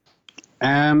that?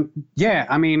 Yeah,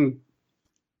 I mean,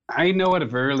 I knew at a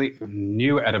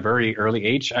very early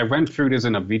age. I went through this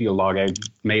in a video log I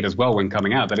made as well when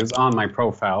coming out. That is on my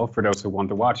profile for those who want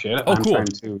to watch it. Oh, I'm cool. trying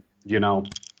to, you know,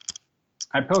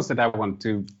 I posted that one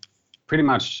to pretty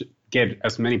much get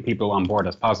as many people on board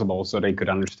as possible so they could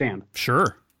understand.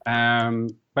 Sure.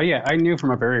 But yeah, I knew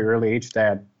from a very early age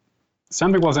that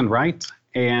something wasn't right,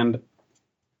 and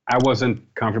I wasn't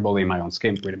comfortable in my own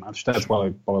skin, pretty much. That's what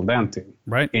it boiled down to,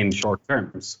 Right. in short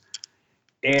terms.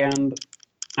 And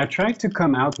I tried to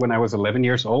come out when I was 11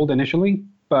 years old initially,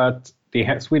 but the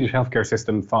Swedish healthcare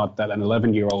system thought that an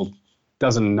 11-year-old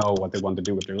doesn't know what they want to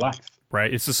do with their life.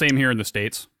 Right. It's the same here in the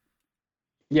States.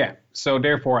 Yeah, so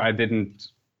therefore I didn't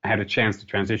had a chance to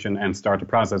transition and start the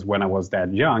process when I was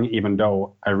that young, even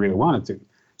though I really wanted to.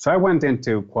 So I went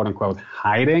into quote unquote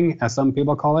hiding, as some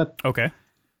people call it. Okay.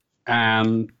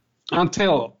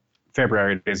 Until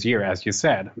February this year, as you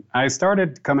said. I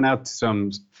started coming out to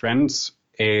some friends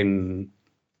in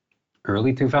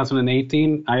early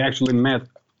 2018. I actually met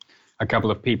a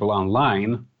couple of people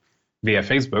online via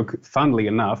Facebook, funnily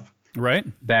enough. Right.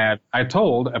 That I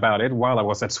told about it while I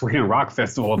was at Sweden Rock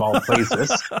Festival of all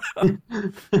places.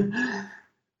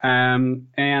 And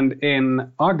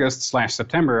in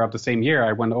August/September of the same year,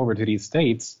 I went over to these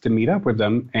states to meet up with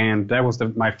them, and that was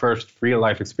my first real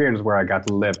life experience where I got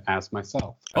to live as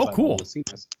myself. Oh, cool.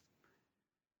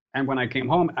 And when I came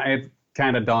home, it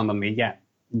kind of dawned on me, yeah,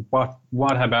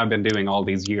 what have I been doing all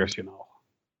these years, you know?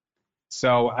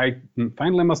 So I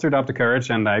finally mustered up the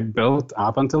courage, and I built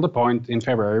up until the point in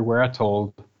February where I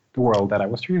told the world that I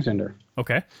was transgender.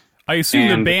 Okay. I assume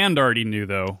the band already knew,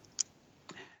 though.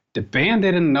 The band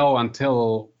didn't know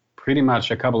until pretty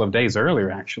much a couple of days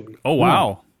earlier, actually. Oh,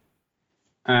 wow.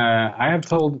 I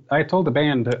told the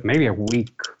band maybe a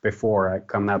week before I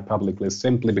come out publicly,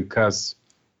 simply because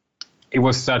it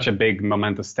was such a big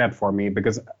momentous step for me,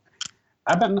 because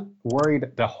I've been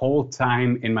worried the whole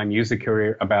time in my music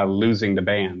career about losing the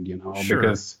band, you know, Sure.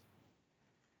 because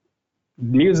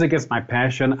music is my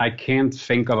passion. I can't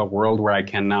think of a world where I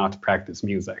cannot practice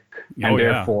music. And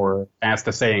therefore, as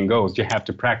the saying goes, you have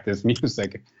to practice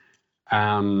music.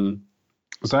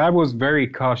 So I was very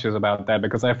cautious about that,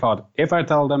 because I thought if I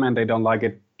tell them and they don't like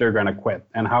it, they're going to quit.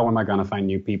 And how am I going to find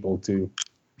new people to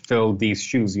fill these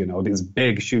shoes, you know, these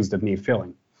big shoes that need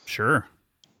filling? Sure.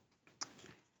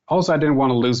 Also, I didn't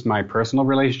want to lose my personal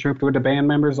relationship with the band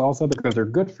members also, because they're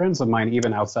good friends of mine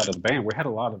even outside of the band. We had a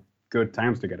lot of good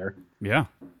times together. Yeah.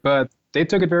 But they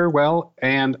took it very well.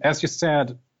 And as you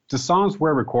said, the songs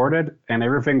were recorded and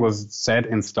everything was set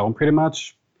in stone pretty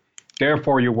much.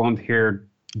 Therefore, you won't hear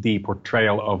the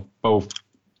portrayal of both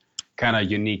kind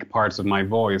of unique parts of my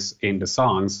voice in the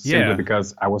songs, simply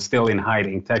because I was still in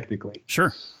hiding technically.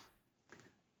 Sure.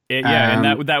 And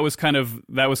that was kind of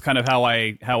how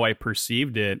I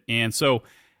perceived it. And so,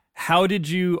 how did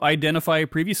you identify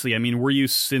previously? I mean, were you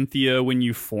Cynthia when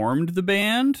you formed the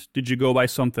band? Did you go by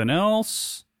something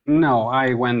else? No,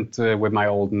 I went with my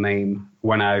old name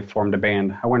when I formed the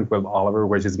band. I went with Oliver,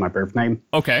 which is my birth name.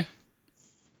 Okay.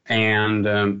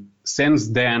 And since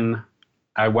then,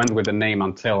 I went with the name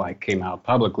until I came out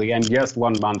publicly. And just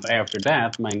 1 month after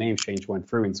that, my name change went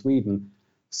through in Sweden.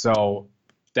 So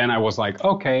then I was like,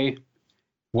 okay,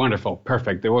 wonderful,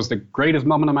 perfect. It was the greatest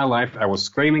moment of my life. I was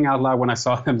screaming out loud when I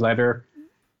saw the letter.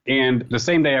 And the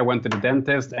same day I went to the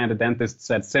dentist, and the dentist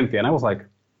said Cynthia. And I was like,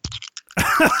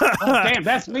 oh, damn,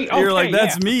 that's me. Okay, you're like,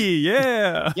 that's me,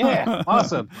 yeah. Yeah,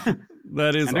 awesome.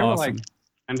 That is and awesome.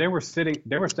 They were standing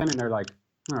there like,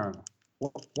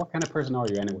 what kind of person are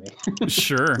you anyway?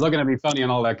 Sure. Looking at me funny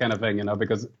and all that kind of thing, you know,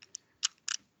 because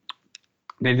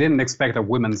they didn't expect a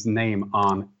woman's name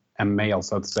on a male,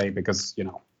 so to say, because, you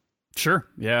know. Sure.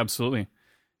 Yeah, absolutely.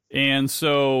 And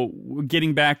so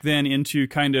getting back then into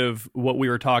kind of what we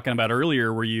were talking about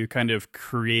earlier, where you kind of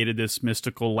created this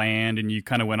mystical land and you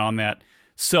kind of went on that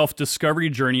self-discovery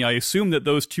journey, I assume that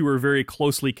those two are very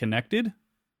closely connected?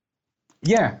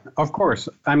 Yeah, of course.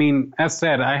 I mean, as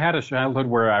said, I had a childhood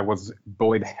where I was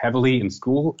bullied heavily in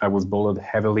school. I was bullied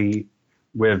heavily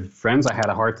with friends. I had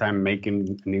a hard time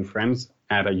making new friends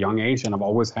at a young age, and I've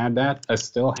always had that. I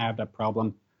still have that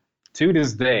problem to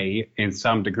this day in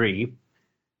some degree.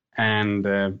 And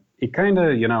it kind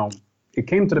of, you know, it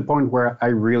came to the point where I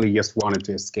really just wanted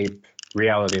to escape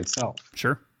reality itself.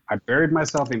 Sure. I buried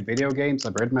myself in video games.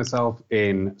 I buried myself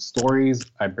in stories.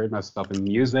 I buried myself in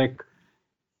music.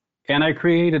 And I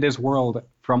created this world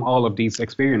from all of these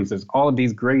experiences, all of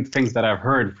these great things that I've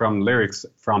heard from lyrics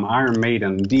from Iron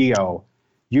Maiden, Dio,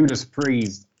 Judas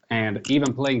Priest, and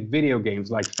even playing video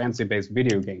games, like fancy-based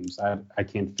video games. I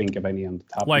can't think of any on the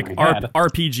top of my head. Like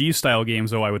RPG style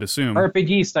games, though, I would assume.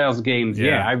 RPG styles games,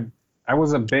 yeah. I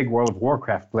was a big World of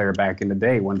Warcraft player back in the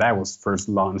day when that was first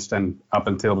launched, and up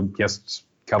until just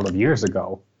a couple of years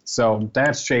ago. So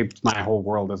that shaped my whole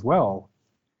world as well.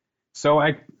 So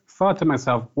I thought to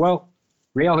myself, well,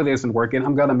 reality isn't working.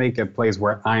 I'm going to make a place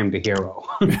where I'm the hero.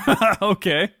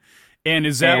 Okay. And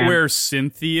is that where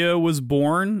Cynthia was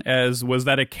born? Was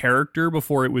that a character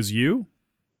before it was you?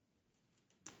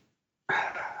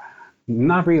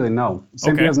 Not really, no.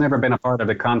 Synthia Okay. has never been a part of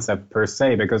the concept per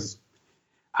se, because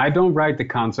I don't write the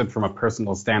concept from a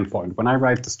personal standpoint. When I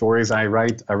write the stories, I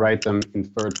write them in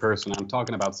third person. I'm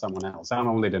talking about someone else. I'm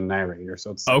only the narrator,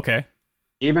 so it's Okay.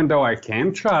 even though I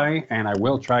can try, and I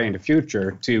will try in the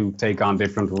future, to take on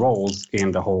different roles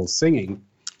in the whole singing,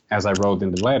 as I wrote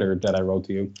in the letter that I wrote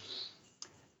to you.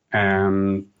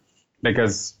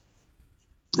 Because,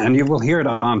 and you will hear it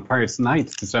on Pirates Night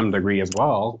to some degree as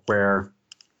well, where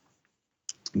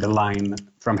the line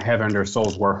 "from heaven their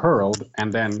souls were hurled,"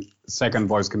 and then the second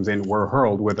voice comes in, "were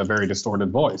hurled," with a very distorted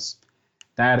voice.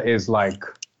 That is like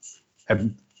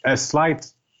a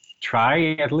slight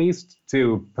try, at least,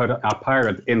 to put a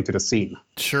pirate into the scene.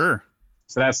 Sure.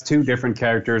 So that's two different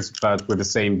characters, but with the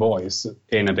same voice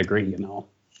in a degree, you know.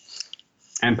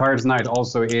 And Pirates Night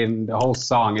also, in the whole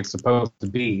song, it's supposed to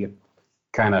be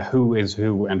kind of who is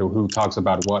who and who talks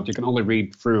about what. You can only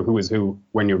read through who is who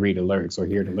when you read the lyrics or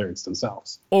hear the lyrics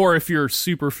themselves. Or if you're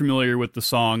super familiar with the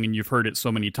song and you've heard it so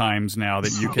many times now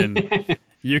that you can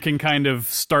you can kind of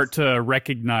start to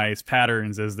recognize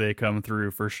patterns as they come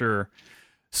through, for sure.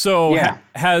 So Yeah.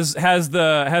 has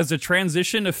the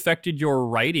transition affected your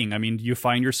writing? I mean, do you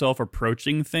find yourself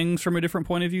approaching things from a different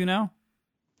point of view now?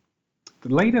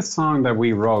 The latest song that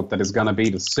we wrote, that is going to be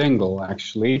the single,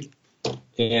 actually,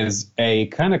 is a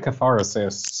kind of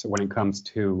catharsis when it comes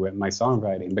to my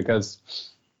songwriting, because,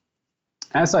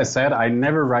 as I said, I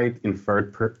never write in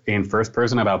first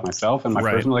person about myself and my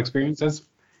Right. personal experiences.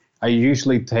 I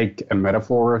usually take a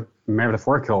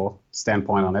metaphorical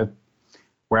standpoint on it,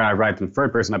 where I write in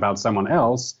third person about someone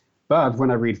else. But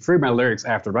when I read through my lyrics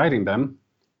after writing them,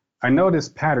 I notice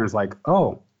patterns like,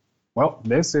 oh, well,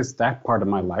 this is that part of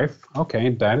my life. Okay,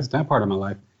 that is that part of my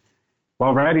life.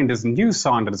 While writing this new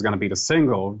song that is going to be the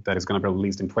single that is going to be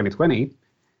released in 2020,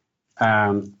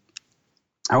 I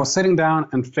was sitting down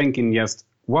and thinking, yes,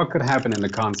 what could happen in the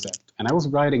concept? And I was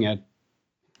writing it.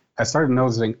 I started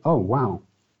noticing, oh, wow,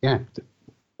 yeah,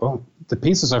 the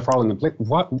pieces are falling in place.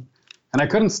 What? And I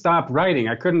couldn't stop writing.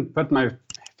 I couldn't put my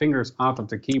fingers off of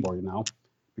the keyboard, you know,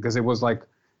 because it was like,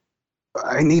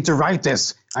 I need to write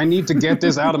this. I need to get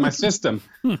this out of my system.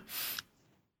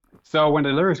 So when the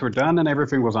lyrics were done and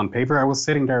everything was on paper, I was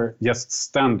sitting there just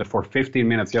stunned for 15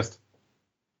 minutes. Just,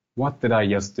 what did I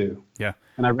just do? Yeah.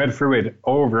 And I read through it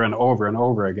over and over and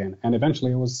over again. And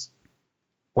eventually it was,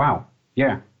 wow,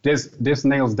 yeah, this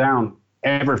nails down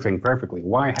everything perfectly.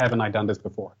 Why haven't I done this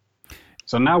before?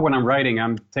 So now when I'm writing,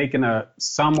 I'm taking a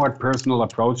somewhat personal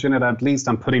approach in it. At least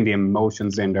I'm putting the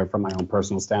emotions in there from my own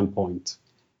personal standpoint,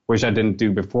 which I didn't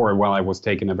do before while I was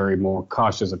taking a very more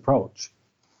cautious approach.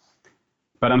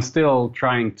 But I'm still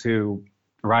trying to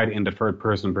write in the third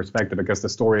person perspective, because the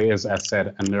story is, as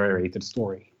said, a narrated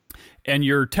story. And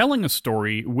you're telling a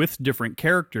story with different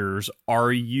characters.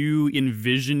 Are you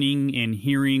envisioning and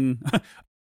hearing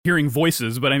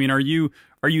voices? But I mean, are you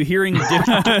hearing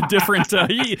different?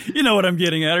 You know what I'm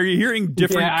getting at? Are you hearing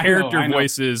different character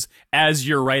voices as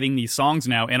you're writing these songs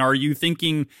now? And are you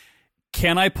thinking,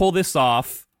 can I pull this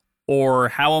off? Or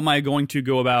how am I going to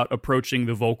go about approaching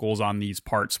the vocals on these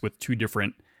parts with two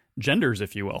different genders,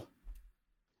 if you will?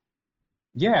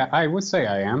 Yeah, I would say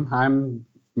I am. I'm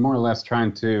more or less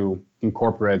trying to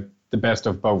incorporate the best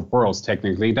of both worlds,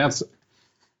 technically. That's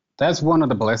one of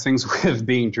the blessings with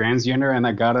being transgender, and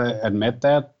I gotta admit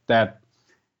that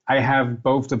I have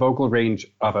both the vocal range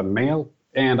of a male,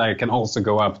 and I can also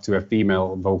go up to a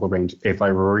female vocal range if I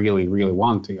really, really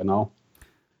want to, you know?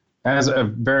 That's a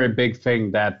very big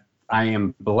thing that I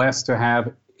am blessed to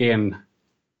have in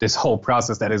this whole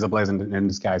process that is a blessing in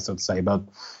disguise, so to say. But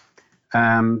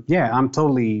yeah, I'm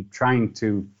totally trying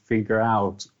to figure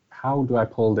out, how do I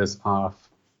pull this off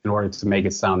in order to make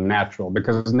it sound natural?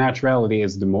 Because naturality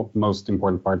is the most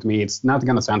important part to me. It's not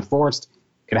going to sound forced.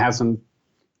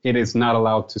 It is not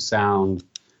allowed to sound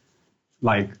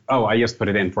like, oh, I just put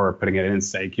it in for putting it in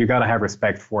sake. You got to have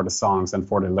respect for the songs and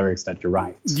for the lyrics that you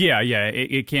write. Yeah,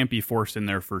 it can't be forced in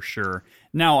there for sure.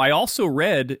 Now, I also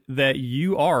read that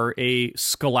you are a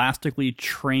scholastically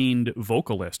trained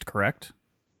vocalist, correct?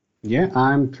 Yeah,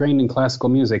 I'm trained in classical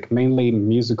music, mainly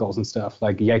musicals and stuff.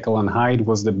 Like Jekyll and Hyde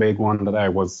was the big one that I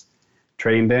was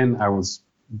trained in. I was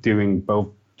doing both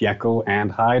Jekyll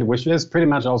and Hyde, which is pretty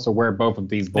much also where both of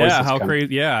these voices come. Yeah, how come.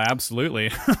 crazy. Yeah,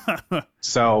 absolutely.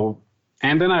 So,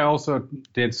 and then I also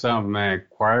did some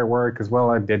choir work as well.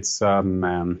 I did some,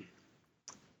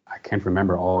 I can't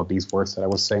remember all of these words that I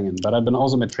was singing, but I've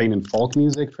also been trained in folk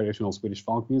music, traditional Swedish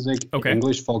folk music. Okay.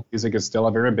 English folk music is still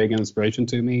a very big inspiration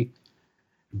to me.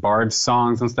 Bard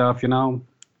songs and stuff, you know,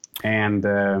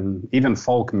 and even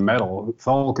folk metal.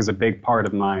 Folk is a big part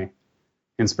of my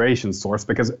inspiration source,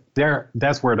 because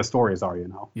that's where the stories are, you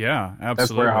know. Yeah, absolutely.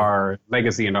 That's where our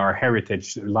legacy and our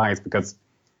heritage lies, because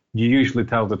you usually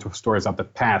tell the stories of the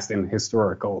past in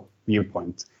historical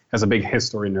viewpoint. As a big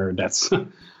history nerd, that's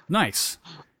nice.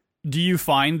 Do you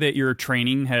find that your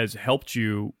training has helped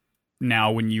you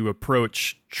now when you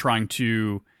approach trying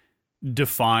to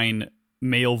define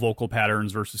male vocal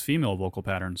patterns versus female vocal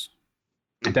patterns?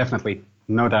 Definitely,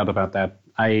 no doubt about that.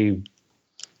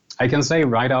 I can say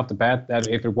right off the bat that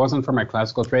if it wasn't for my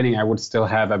classical training, I would still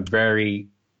have a very,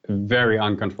 very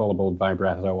uncontrollable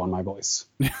vibrato on my voice.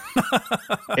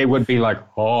 It would be like,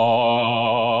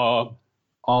 oh,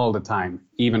 all the time,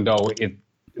 even though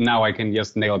now I can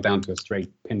just nail it down to a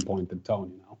straight pinpointed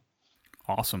tone, you know.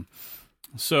 Awesome.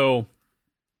 So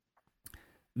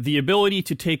the ability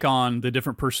to take on the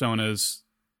different personas,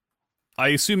 I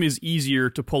assume, is easier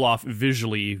to pull off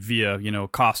visually via,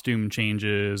 costume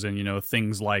changes and,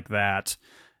 things like that.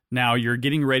 Now you're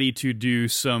getting ready to do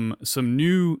some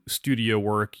new studio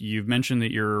work. You've mentioned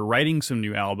that you're writing some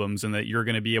new albums and that you're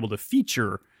going to be able to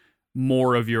feature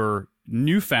more of your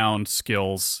newfound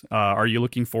skills. Are you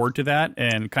looking forward to that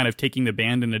and kind of taking the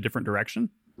band in a different direction?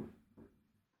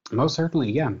 Most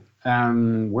certainly, yeah.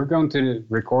 We're going to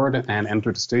record and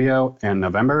enter the studio in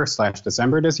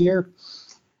November/December this year.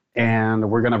 And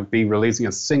we're going to be releasing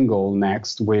a single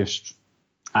next, which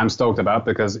I'm stoked about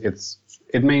because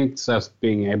it makes us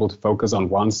being able to focus on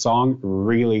one song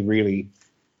really, really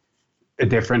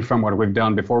different from what we've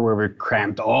done before, where we've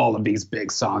cramped all of these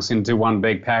big songs into one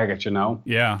big package, you know?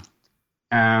 Yeah.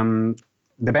 The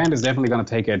band is definitely going to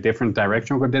take a different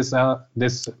direction with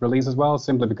this release as well,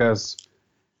 simply because,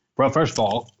 well, first of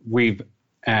all, we've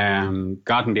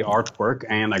gotten the artwork,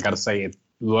 and I got to say it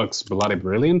looks bloody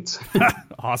brilliant.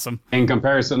 Awesome. In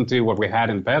comparison to what we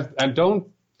had in the past.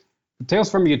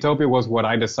 Tales from Utopia was what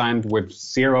I designed with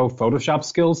zero Photoshop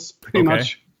skills, pretty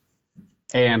much.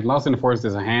 And Lost in the Forest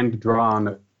is a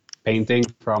hand-drawn painting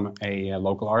from a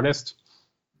local artist.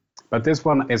 But this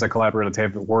one is a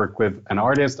collaborative work with an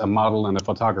artist, a model, and a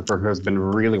photographer who has been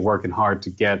really working hard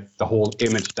to get the whole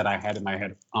image that I had in my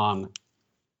head on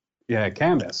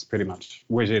canvas, pretty much,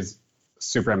 which is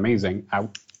super amazing.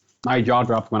 My jaw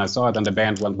dropped when I saw it, and the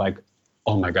band went like,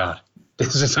 oh my God,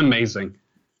 this is amazing.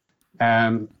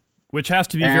 Which has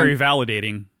to be very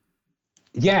validating.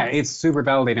 Yeah, it's super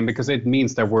validating because it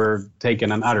means that we're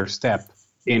taking another step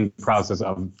in the process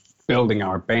of building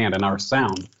our band and our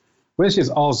sound, which is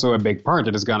also a big part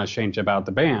that is going to change about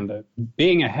the band.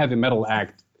 Being a heavy metal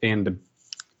act in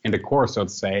the core, so to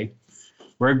say,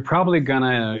 we're probably going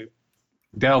to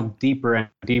delve deeper and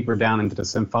deeper down into the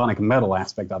symphonic metal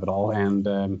aspect of it all,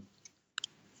 and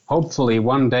hopefully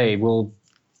one day we'll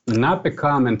not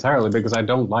become entirely, because I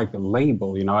don't like the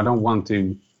label, I don't want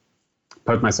to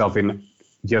put myself in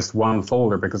just one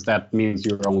folder, because that means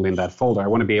you're only in that folder. I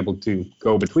want to be able to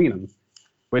go between them,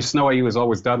 which Snow IU has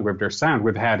always done with their sound.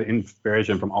 We've had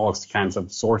inspiration from all kinds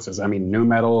of sources. I mean, new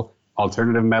metal,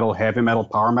 alternative metal, heavy metal,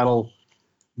 power metal,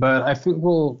 but I think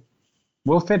we'll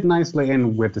fit nicely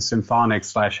in with the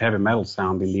symphonic/heavy metal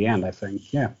sound in the end, I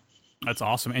think. Yeah. That's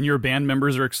awesome. And your band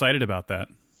members are excited about that.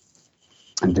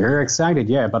 And they're excited,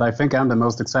 yeah, but I think I'm the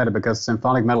most excited because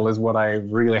symphonic metal is what I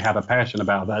really have a passion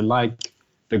about. I like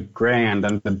the grand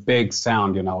and the big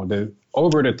sound, the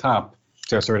over the top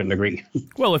to a certain degree.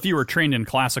 Well, if you were trained in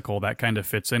classical, that kind of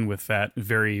fits in with that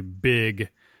very big,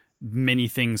 many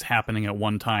things happening at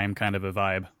one time kind of a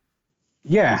vibe.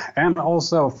 Yeah, and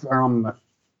also from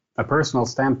a personal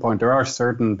standpoint, there are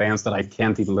certain bands that I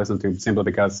can't even listen to simply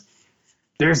because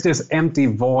there's this empty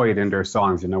void in their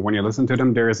songs. When you listen to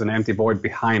them, there is an empty void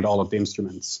behind all of the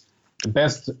instruments. The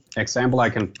best example I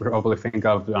can probably think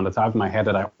of on the top of my head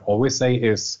that I always say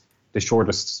is The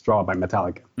Shortest Straw by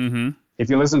Metallica. Mm-hmm. If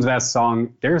you listen to that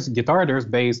song, there's guitar, there's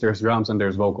bass, there's drums, and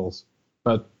there's vocals.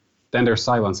 But then there's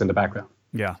silence in the background.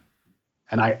 Yeah.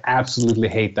 And I absolutely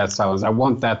hate that silence. I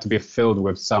want that to be filled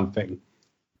with something,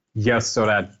 just so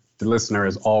that the listener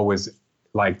is always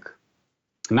like,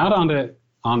 not on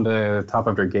the top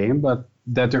of their game, but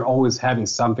that they're always having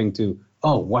something to,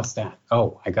 oh, what's that?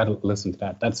 Oh, I got to listen to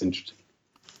that. That's interesting.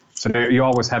 So you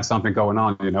always have something going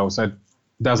on, so it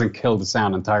doesn't kill the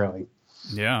sound entirely.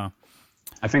 Yeah.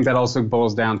 I think that also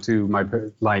boils down to my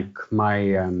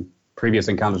previous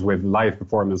encounters with live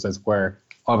performances where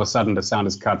all of a sudden the sound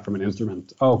is cut from an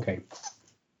instrument. Okay.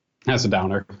 That's a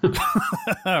downer.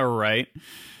 All right.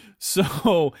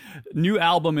 So, new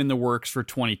album in the works for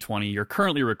 2020. You're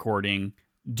currently recording.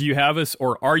 Do you have us,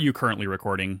 or are you currently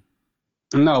recording?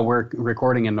 No, we're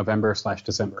recording in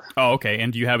November/December. Oh, okay.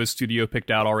 And do you have a studio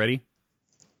picked out already?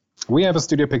 We have a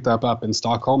studio picked up in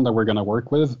Stockholm that we're going to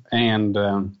work with, and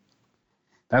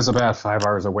That's about 5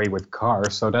 hours away with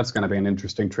cars, so that's going to be an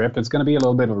interesting trip. It's going to be a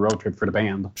little bit of a road trip for the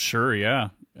band. Sure, yeah.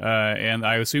 And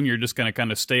I assume you're just going to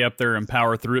kind of stay up there and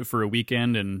power through it for a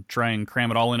weekend and try and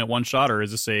cram it all in at one shot, or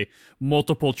is this a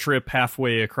multiple trip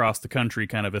halfway across the country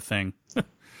kind of a thing?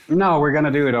 No, we're going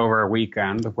to do it over a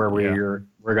weekend where we're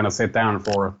going to sit down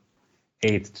for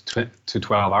 8 to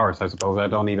 12 hours, I suppose. I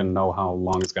don't even know how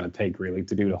long it's going to take really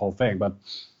to do the whole thing, but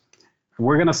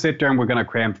we're going to sit there and we're going to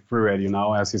cram through it,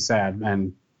 as you said,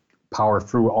 and power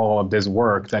through all of this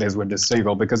work that is with this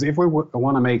single. Because if we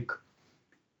want to make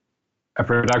a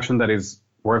production that is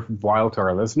worthwhile to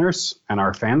our listeners and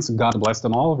our fans, God bless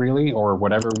them all, really, or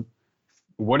whatever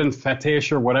wooden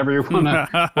fetish or whatever you want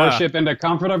to worship in the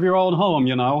comfort of your own home,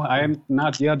 I'm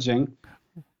not judging.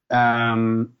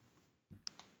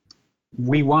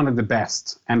 We wanted the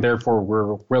best, and therefore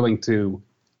we're willing to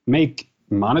make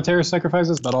monetary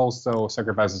sacrifices, but also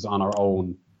sacrifices on our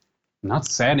own. Not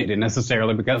sanity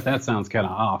necessarily, because that sounds kind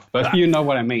of off, but you know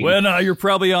what I mean. Well, no, you're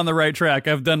probably on the right track.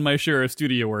 I've done my share of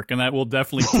studio work, and that will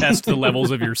definitely test the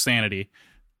levels of your sanity.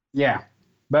 Yeah,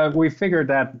 but we figured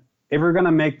that if we're going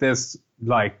to make this,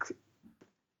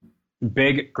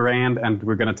 big, grand, and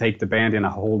we're going to take the band in a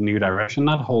whole new direction,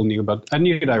 not whole new, but a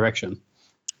new direction,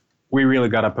 we really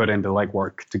got to put in the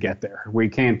legwork to get there. We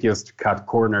can't just cut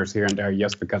corners here and there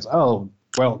just because,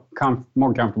 more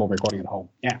comfortable recording at home.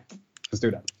 Yeah. Let's do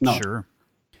that. No. Sure.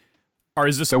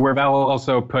 So we've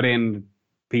also put in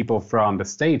people from the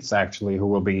States, actually, who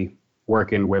will be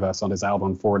working with us on this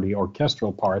album for the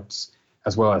orchestral parts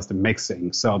as well as the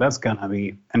mixing. So that's going to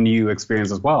be a new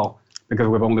experience as well, because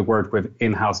we've only worked with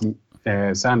in-house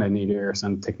sound engineers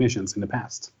and technicians in the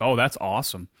past. Oh, that's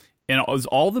awesome. And is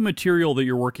all the material that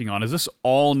you're working on, is this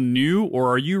all new,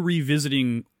 or are you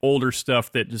revisiting older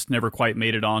stuff that just never quite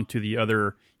made it onto the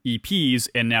other EPs,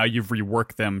 and now you've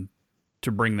reworked them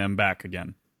to bring them back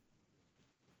again?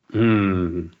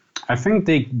 I think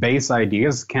the base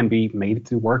ideas can be made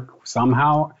to work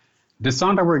somehow. The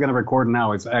song that we're going to record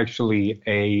now is actually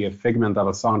a figment of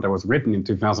a song that was written in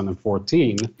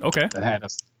 2014. Okay. That had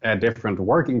a different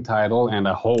working title and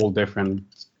a whole different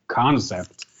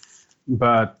concept.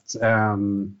 But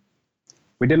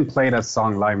we didn't play that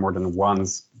song live more than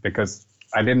once because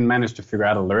I didn't manage to figure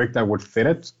out a lyric that would fit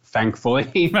it,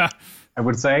 thankfully, I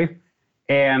would say.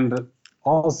 And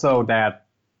also that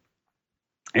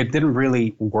it didn't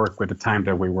really work with the time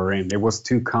that we were in. It was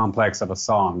too complex of a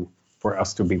song for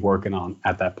us to be working on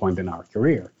at that point in our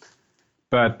career.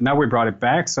 But now we brought it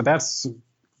back, so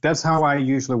that's how I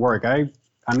usually work. I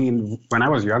mean, when I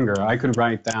was younger, I could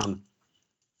write down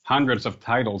hundreds of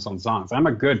titles on songs. I'm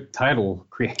a good title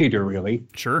creator, really.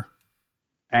 Sure.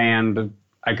 And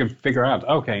I could figure out,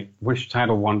 okay, which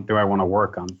title one do I want to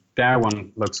work on? That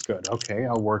one looks good. Okay,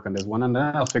 I'll work on this one, and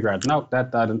then I'll figure out, no,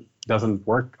 that doesn't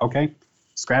work. Okay,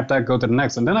 scrap that, go to the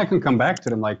next. And then I can come back to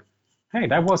them like, hey,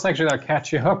 that was actually a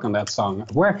catchy hook on that song.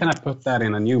 Where can I put that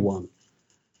in a new one?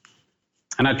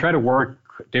 And I try to work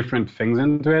different things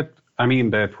into it. I mean,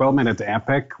 the 12-minute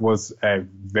epic was a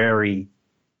very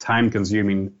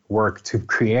time-consuming work to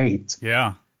create.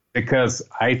 Yeah. Because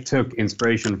I took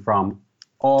inspiration from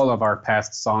all of our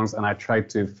past songs, and I tried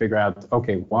to figure out,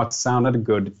 okay, what sounded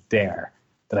good there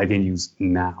that I can use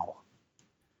now.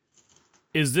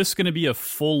 Is this going to be a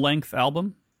full-length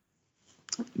album?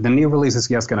 The new release is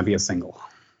just going to be a single.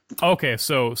 Okay,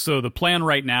 so the plan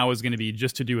right now is going to be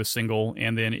just to do a single,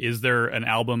 and then is there an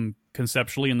album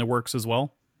conceptually in the works as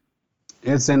well?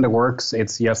 It's in the works.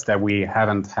 It's just that we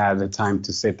haven't had the time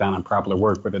to sit down and properly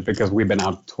work with it because we've been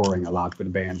out touring a lot with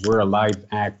the band. We're a live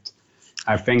act.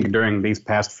 I think during these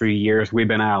past 3 years, we've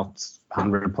been out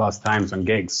 100 plus times on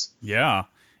gigs. Yeah.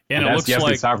 And it that's looks just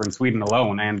like in Southern Sweden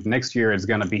alone. And next year it's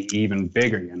going to be even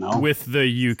bigger, With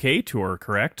the UK tour,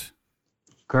 correct?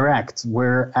 Correct.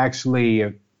 We're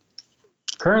actually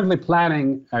currently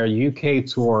planning a UK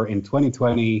tour in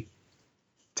 2020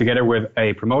 together with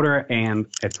a promoter and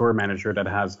a tour manager that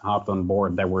has hopped on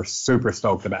board that we're super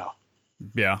stoked about.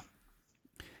 Yeah.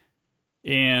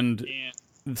 And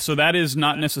so that is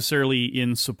not necessarily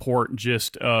in support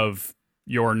just of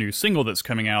your new single that's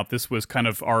coming out. This was kind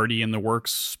of already in the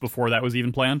works before that was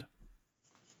even planned?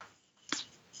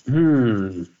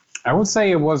 I would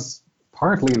say it was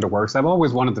partly in the works. I've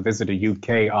always wanted to visit the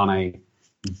UK on a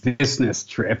business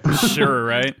trip. Sure,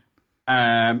 right?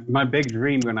 My big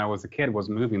dream when I was a kid was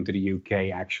moving to the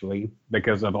UK, actually,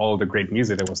 because of all the great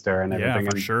music that was there and everything.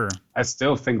 Yeah, for sure. I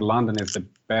still think London is the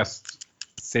best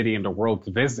city in the world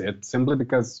to visit, simply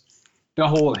because the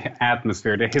whole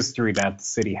atmosphere, the history that the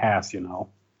city has,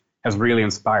 has really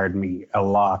inspired me a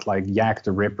lot. Like Jack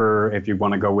the Ripper, if you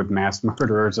want to go with mass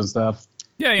murderers and stuff.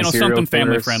 Yeah, something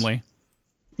family friendly.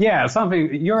 Yeah,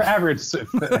 something, your average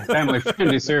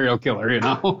family-friendly serial killer,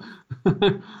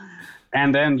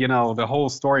 And then, the whole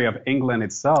story of England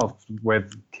itself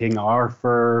with King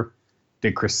Arthur,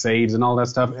 the Crusades and all that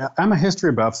stuff. I'm a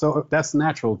history buff, so that's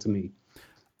natural to me.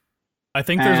 I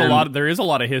think there is a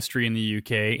lot of history in the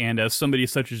UK, and as somebody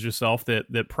such as yourself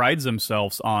that prides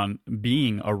themselves on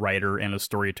being a writer and a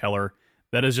storyteller,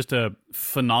 that is just a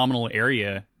phenomenal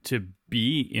area to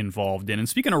be involved in. And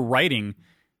speaking of writing,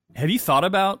 have you thought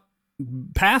about,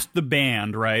 past the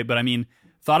band, right? But I mean,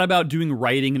 thought about doing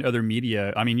writing in other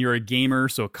media? I mean, you're a gamer,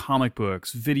 so comic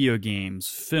books, video games,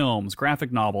 films,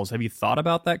 graphic novels. Have you thought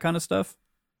about that kind of stuff?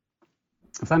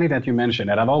 Funny that you mentioned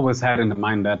it. I've always had in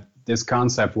mind that this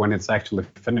concept, when it's actually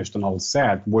finished and all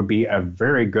set, would be a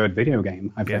very good video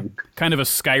game, I think. Kind of a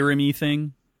Skyrim-y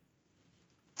thing?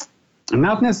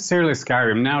 Not necessarily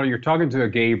Skyrim. Now you're talking to a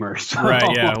gamer. So, right,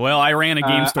 yeah. Well, I ran a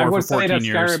game store for 14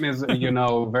 years. I would say that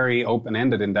Skyrim is, very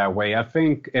open-ended in that way. I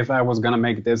think if I was going to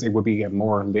make this, it would be a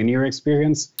more linear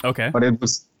experience. Okay. But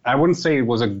I wouldn't say it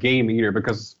was a game either,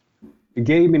 because a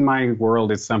game in my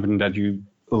world is something that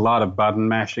a lot of button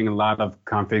mashing, a lot of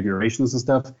configurations and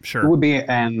stuff. Sure. It would be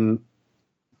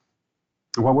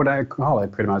what would I call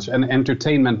it, pretty much? An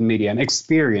entertainment media, an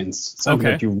experience, something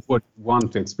that you would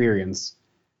want to experience.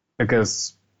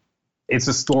 Because it's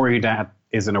a story that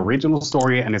is an original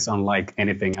story and it's unlike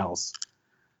anything else.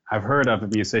 I've heard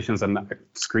of musicians and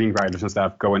screenwriters and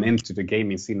stuff going into the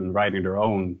gaming scene and writing their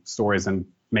own stories and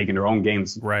making their own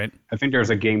games. Right. I think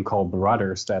there's a game called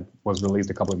Brothers that was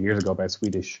released a couple of years ago by a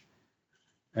Swedish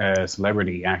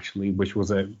celebrity, actually, which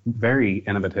was a very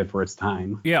innovative for its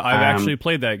time. Yeah, I've actually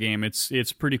played that game.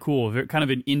 It's pretty cool. Kind of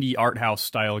an indie art house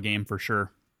style game for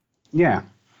sure. Yeah.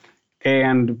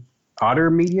 And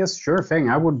other medias, sure thing.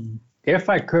 I would, if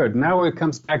I could. Now it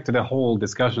comes back to the whole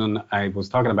discussion I was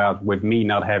talking about with me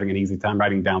not having an easy time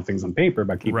writing down things on paper,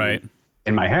 but keeping it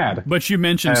in my head. But you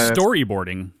mentioned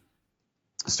storyboarding.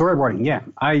 Storyboarding, yeah.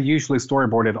 I usually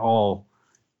storyboard it all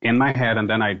in my head, and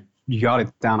then I jot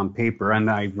it down on paper, and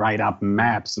I write up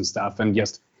maps and stuff, and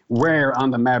just where on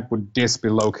the map would this be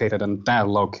located and that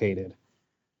located.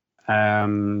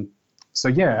 So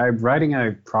yeah, I'm writing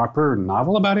a proper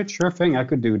novel about it. Sure thing, I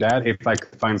could do that if I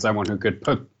could find someone who could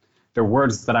put the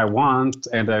words that I want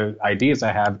and the ideas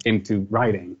I have into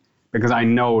writing, because I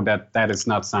know that that is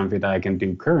not something that I can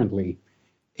do currently.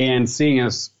 And seeing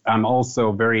as I'm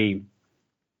also very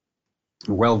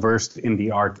well versed in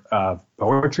the art of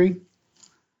poetry,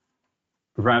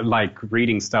 like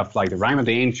reading stuff like The Rime of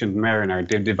the Ancient Mariner,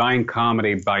 The Divine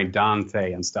Comedy by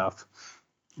Dante and stuff,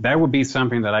 that would be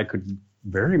something that I could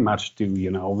very much do,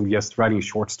 just writing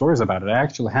short stories about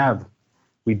it.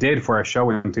 We did for a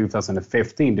show in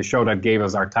 2015, the show that gave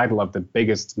us our title of the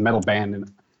biggest metal band in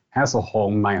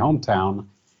Hasselholm, my hometown,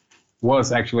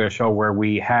 was actually a show where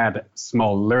we had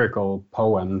small lyrical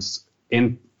poems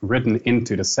written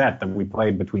into the set that we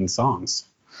played between songs.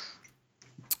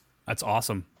 That's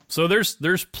awesome. So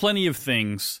there's plenty of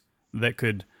things that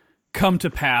could come to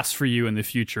pass for you in the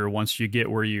future once you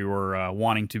get where you are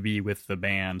wanting to be with the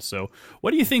band. So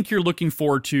what do you think you're looking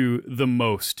forward to the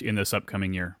most in this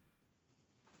upcoming year?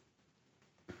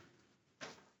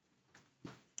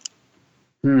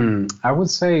 I would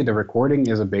say the recording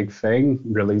is a big thing.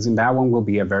 Releasing that one will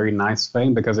be a very nice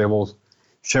thing because it will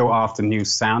show off the new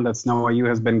sound that Snow IU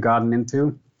has been gotten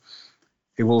into.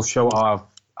 It will show off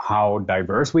how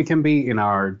diverse we can be in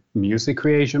our music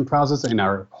creation process, in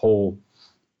our whole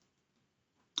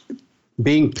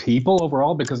being people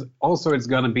overall, because also it's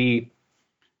going to be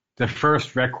the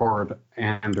first record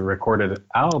and the recorded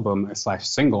album /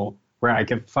 single where I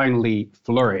can finally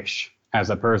flourish as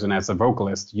a person, as a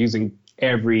vocalist, using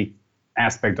every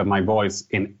aspect of my voice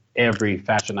in every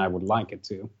fashion I would like it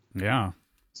to. Yeah.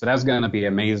 So that's going to be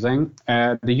amazing.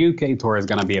 The UK tour is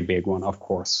going to be a big one, of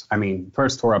course. I mean,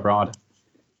 first tour abroad,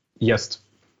 yes,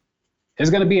 it's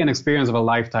going to be an experience of a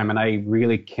lifetime, and I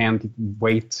really can't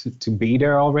wait to be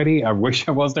there already. I wish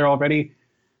I was there already.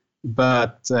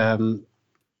 But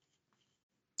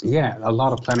yeah, a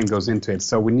lot of planning goes into it.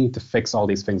 So we need to fix all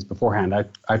these things beforehand.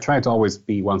 I try to always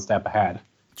be one step ahead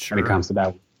when it comes to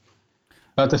that.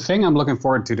 But the thing I'm looking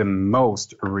forward to the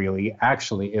most, really,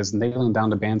 actually, is nailing down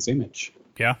the band's image.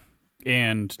 Yeah.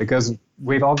 And because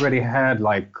we've already had,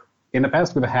 like, in the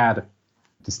past, we've had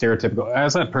the stereotypical,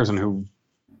 as a person who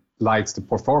likes the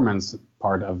performance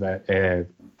part of a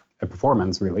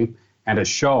performance, really, and a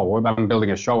show. I'm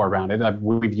building a show around it.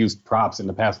 We've used props in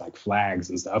the past, like flags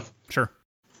and stuff. Sure.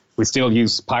 We still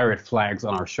use pirate flags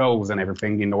on our shows and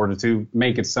everything in order to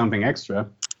make it something extra.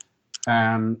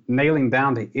 Nailing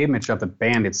down the image of the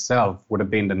band itself would have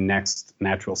been the next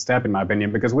natural step, in my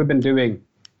opinion, because we've been doing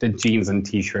the jeans and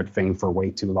t-shirt thing for way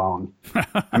too long.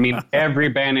 I mean, every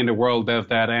band in the world does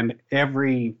that, and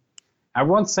I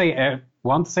won't say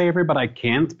every, but I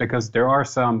can't, because there are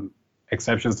some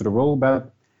exceptions to the rule,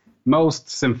 but most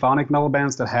symphonic metal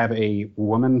bands that have a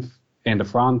woman in the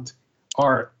front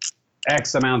are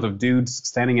X amount of dudes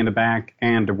standing in the back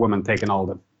and the woman taking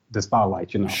all the spotlight,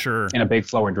 Sure. in a big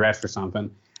flowery dress or something.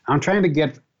 I'm trying to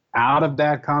get out of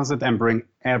that concept and bring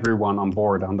everyone on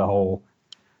board on the whole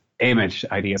image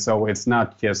idea. So it's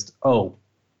not just, oh,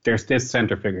 there's this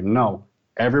center figure. No,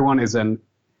 everyone is an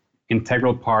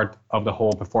integral part of the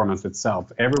whole performance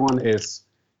itself. Everyone is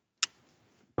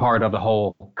part of the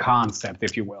whole concept,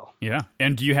 if you will. Yeah.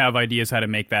 And do you have ideas how to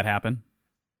make that happen?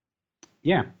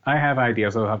 Yeah, I have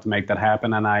ideas of how to make that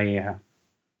happen, and I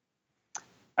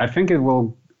think it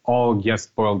will all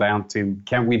just boil down to,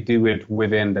 can we do it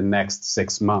within the next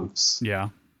 6 months? Yeah.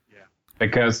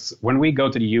 Because when we go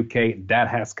to the UK, that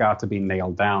has got to be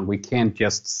nailed down. We can't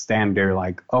just stand there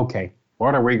like, okay,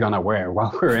 what are we going to wear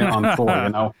while we're on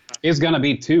tour, It's going to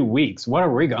be 2 weeks. What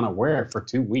are we going to wear for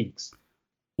 2 weeks?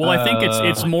 Well, I think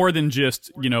it's more than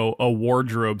just, a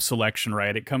wardrobe selection,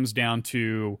 right? It comes down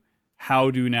to, how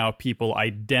do now people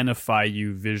identify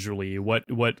you visually?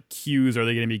 What cues are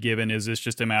they going to be given? Is this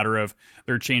just a matter of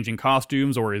they're changing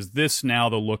costumes, or is this now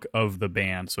the look of the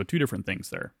band? So 2 different things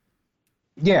there.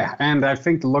 Yeah, and I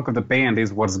think the look of the band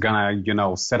is what's going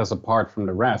to, set us apart from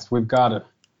the rest. We've got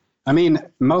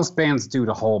most bands do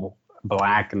the whole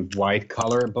black and white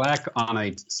color. Black on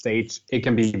a stage, it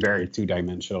can be very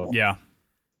two-dimensional. Yeah.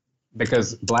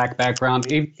 Because black background,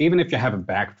 even if you have a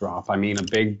backdrop, a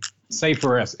big, say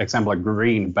for example, a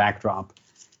green backdrop,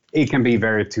 it can be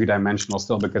very two-dimensional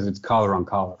still because it's color on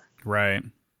color. Right.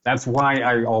 That's why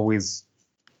I always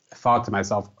thought to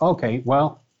myself, okay,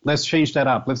 well, let's change that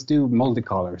up. Let's do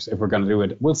multicolors if we're going to do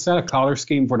it. We'll set a color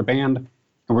scheme for the band,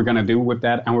 and we're going to do with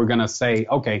that, and we're going to say,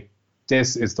 okay,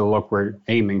 this is the look we're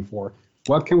aiming for.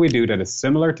 What can we do that is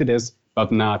similar to this,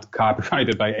 but not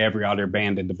copyrighted by every other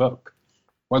band in the book?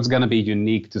 What's going to be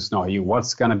unique to Snow IU?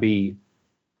 What's going to be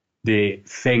the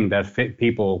thing that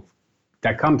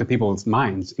that come to people's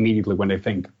minds immediately when they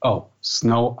think, oh,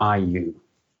 Snow IU?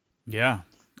 Yeah,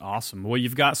 awesome. Well,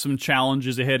 you've got some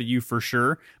challenges ahead of you for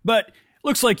sure, but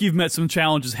looks like you've met some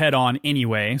challenges head on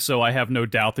anyway, so I have no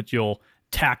doubt that you'll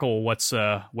tackle what's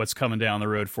coming down the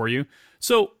road for you.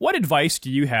 So what advice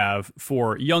do you have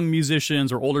for young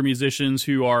musicians or older musicians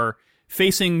who are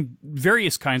facing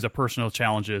various kinds of personal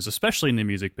challenges, especially in the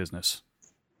music business?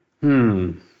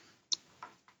 I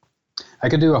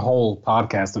could do a whole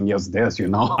podcast on just this,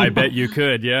 I bet you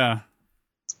could, yeah.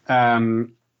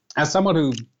 As someone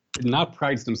who not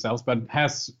prides themselves, but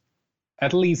has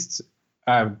at least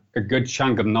a good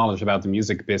chunk of knowledge about the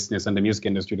music business and the music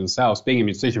industry themselves, being a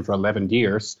musician for 11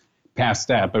 years, past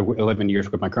that, but 11 years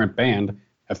with my current band,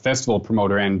 a festival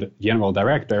promoter and general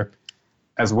director,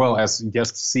 as well as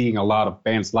just seeing a lot of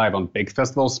bands live on big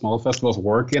festivals, small festivals,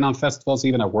 working on festivals.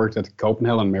 Even I worked at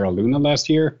Copenhagen and Mera Luna last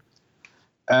year.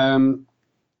 My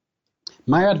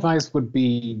advice would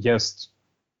be just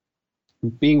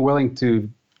being willing to,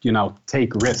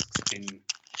 take risks in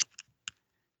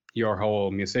your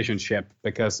whole musicianship,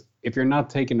 because if you're not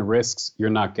taking the risks, you're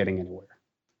not getting anywhere.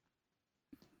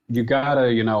 You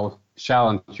gotta,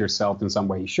 challenge yourself in some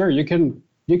way. Sure, you can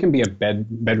be a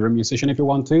bedroom musician if you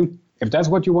want to. If that's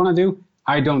what you want to do,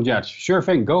 I don't judge. Sure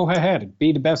thing, go ahead,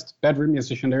 be the best bedroom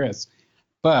musician there is.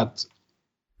 But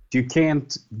you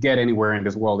can't get anywhere in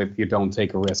this world if you don't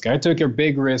take a risk. I took a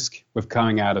big risk with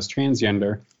coming out as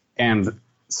transgender, and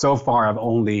so far I've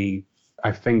only,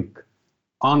 I think,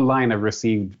 online I've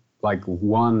received like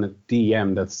one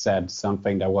DM that said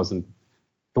something that wasn't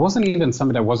even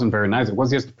something that wasn't very nice. It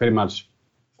was just pretty much,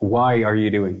 why are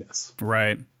you doing this?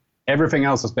 Right. Everything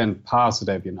else has been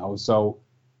positive, So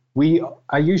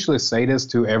I usually say this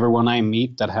to everyone I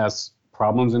meet that has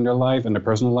problems in their life and their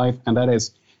personal life, and that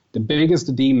is, the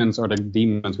biggest demons are the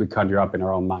demons we conjure up in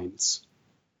our own minds.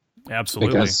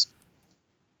 Absolutely. Because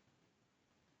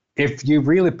if you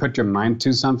really put your mind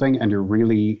to something and you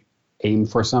really aim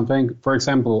for something, for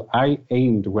example, I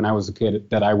aimed when I was a kid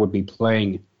that I would be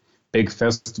playing big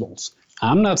festivals.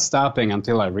 I'm not stopping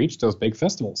until I reach those big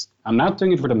festivals. I'm not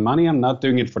doing it for the money. I'm not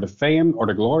doing it for the fame or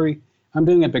the glory. I'm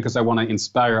doing it because I want to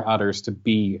inspire others to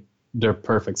be their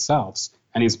perfect selves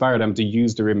and inspire them to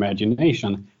use their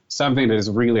imagination, something that is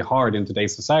really hard in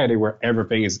today's society where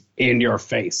everything is in your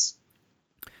face.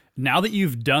 Now that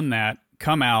you've done that,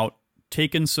 come out,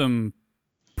 taken some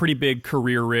pretty big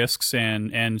career risks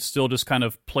and still just kind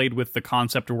of played with the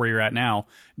concept of where you're at now,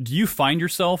 do you find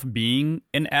yourself being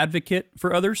an advocate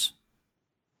for others?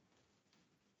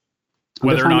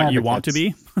 Whether or not you want to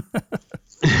be?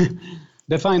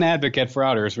 Define advocate for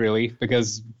others, really,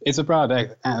 because it's a broad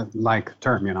like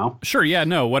term, you know? Sure, yeah,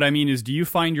 no. What I mean is, do you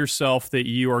find yourself that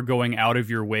you are going out of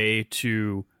your way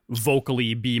to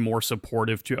vocally be more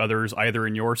supportive to others, either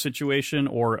in your situation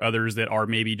or others that are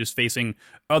maybe just facing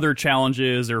other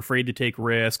challenges, they're afraid to take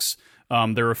risks,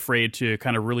 they're afraid to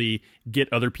kind of really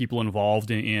get other people involved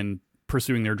in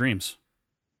pursuing their dreams?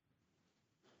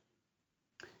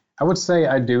 I would say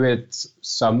I do it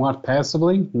somewhat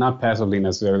passively, not passively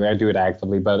necessarily. I do it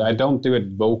actively, but I don't do it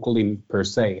vocally per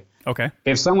se. Okay.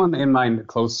 If someone in my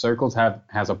close circles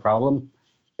has a problem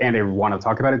and they want to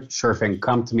talk about it, sure thing,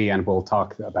 come to me and we'll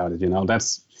talk about it. You know,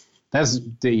 that's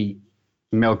the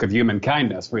milk of human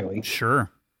kindness, really. Sure.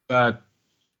 But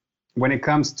when it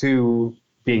comes to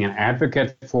being an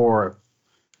advocate for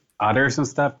others and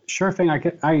stuff, sure thing,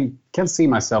 I can see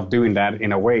myself doing that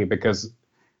in a way, because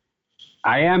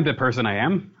I am the person I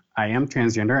am. I am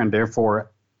transgender, and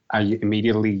therefore I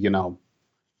immediately, you know,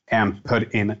 am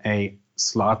put in a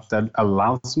slot that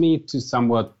allows me to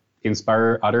somewhat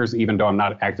inspire others, even though I'm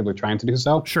not actively trying to do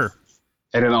so. Sure.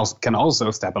 And it also can also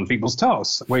step on people's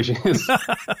toes, which is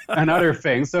another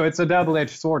thing. So it's a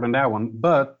double-edged sword on that one.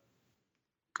 But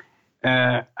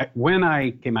when I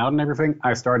came out and everything,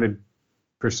 I started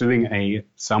pursuing a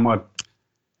somewhat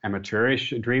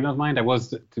amateurish dream of mine that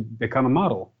was to become a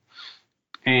model.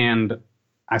 And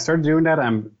I started doing that.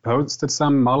 I posted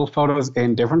some model photos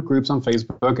in different groups on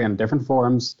Facebook and different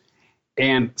forums.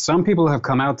 And some people have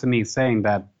come out to me saying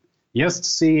that just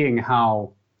seeing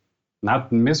how,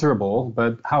 not miserable,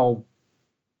 but how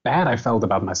bad I felt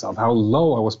about myself, how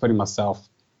low I was putting myself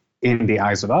in the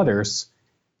eyes of others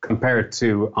compared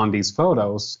to on these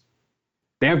photos,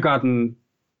 they have gotten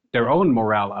their own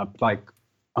morale up. Like,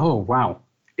 oh, wow,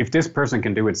 if this person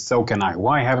can do it, so can I.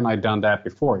 Why haven't I done that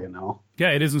before, you know? Yeah,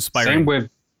 it is inspiring.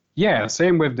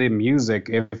 Same with the music.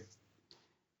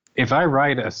 If I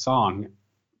write a song,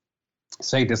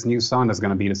 say this new song is going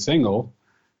to be the single,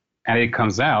 and it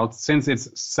comes out, since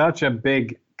it's such a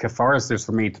big catharsis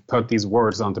for me to put these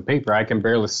words onto paper, I can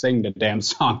barely sing the damn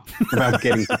song without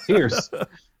getting to tears,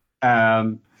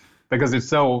 because it's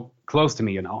so close to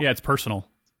me, you know? Yeah, it's personal.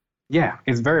 Yeah,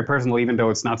 it's very personal, even though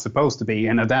it's not supposed to be,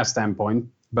 and at that standpoint,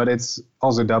 but it's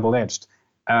also double-edged.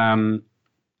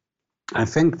 I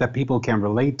think that people can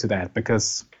relate to that,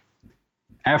 because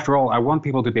after all, I want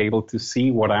people to be able to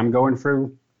see what I'm going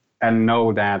through and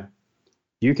know that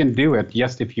you can do it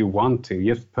just if you want to.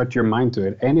 Just put your mind to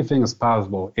it. Anything is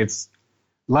possible.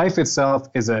 Life itself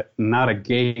is not a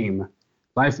game.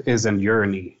 Life is a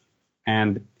journey.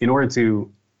 And in order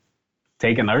to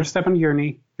take another step on the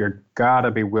journey, you're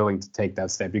gotta be willing to take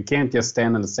that step. You can't just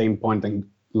stand on the same point and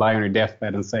lie on your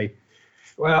deathbed and say,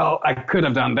 well, I could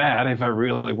have done that if I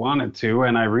really wanted to,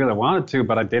 and I really wanted to,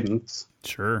 but I didn't.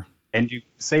 Sure. And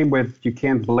same with, you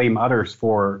can't blame others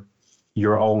for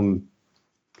your own,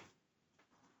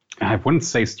 I wouldn't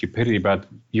say stupidity, but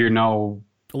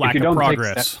lack of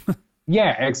progress.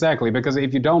 Yeah, exactly. Because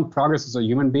if you don't progress as a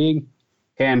human being,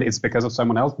 and it's because of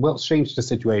someone else, well, change the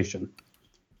situation,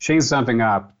 change something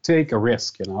up, take a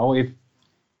risk. You know, if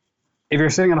you're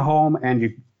sitting at home and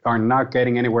you are not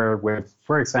getting anywhere with,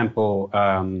 for example,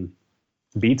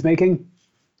 beat making,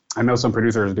 I know some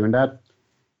producers are doing that,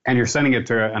 and you're sending it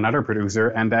to another producer,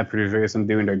 and that producer isn't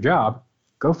doing their job,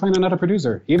 go find another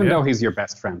producer, even though he's your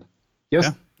best friend.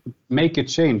 Just make a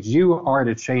change. You are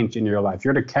the change in your life.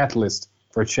 You're the catalyst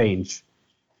for change.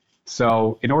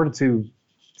 So in order to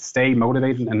stay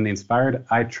motivated and inspired,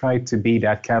 I try to be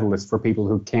that catalyst for people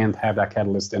who can't have that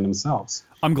catalyst in themselves.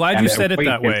 I'm glad you said it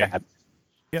that way.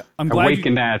 Yeah, I'm glad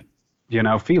awaken that,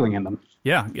 feeling in them.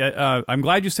 Yeah, I'm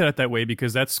glad you said it that way,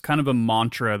 because that's kind of a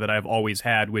mantra that I've always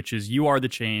had, which is you are the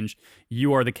change,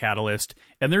 you are the catalyst,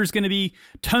 and there's going to be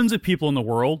tons of people in the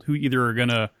world who either are going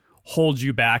to hold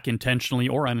you back intentionally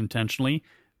or unintentionally,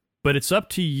 but it's up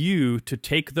to you to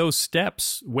take those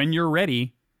steps when you're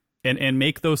ready and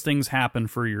make those things happen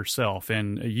for yourself,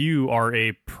 and you are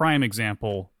a prime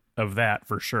example of that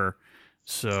for sure.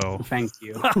 So thank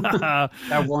you.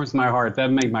 That warms my heart.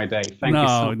 That made my day. Thank you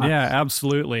so much. Yeah,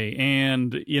 absolutely.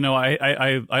 And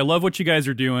I love what you guys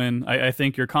are doing. I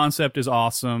think your concept is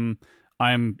awesome.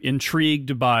 I'm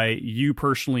intrigued by you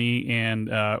personally and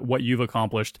what you've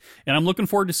accomplished, and I'm looking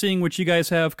forward to seeing what you guys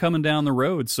have coming down the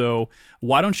road. So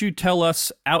why don't you tell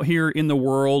us out here in the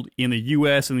world, in the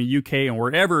US and the UK and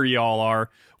wherever y'all are,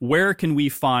 where can we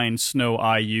find Snow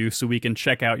IU so we can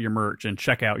check out your merch and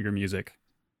check out your music?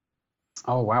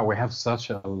 Oh wow, we have such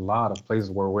a lot of places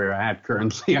where we're at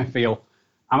currently. I feel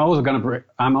I'm almost gonna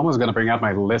bring out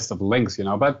my list of links,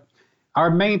 but our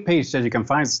main page that you can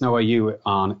find Snow IU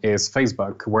on is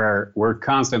Facebook, where we're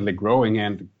constantly growing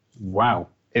and wow,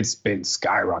 it's been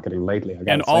skyrocketing lately.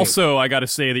 And also, I got to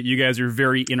say that you guys are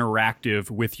very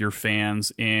interactive with your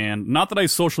fans. And not that I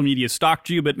social media stalked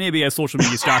you, but maybe I social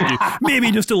media stalked you, maybe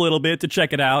just a little bit to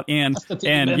check it out. And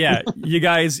yeah, you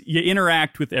guys, you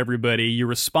interact with everybody. You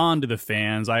respond to the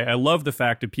fans. I love the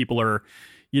fact that people are,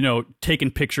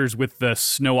 taking pictures with the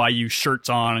Snow IU shirts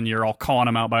on, and you're all calling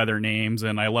them out by their names.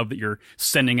 And I love that you're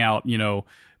sending out,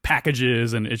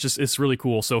 packages, and it's really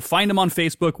cool. So find them on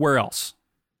Facebook. Where else?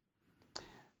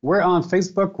 We're on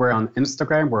Facebook, we're on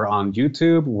Instagram, we're on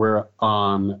YouTube, we're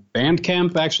on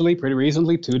Bandcamp, actually. Pretty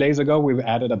recently, 2 days ago, we've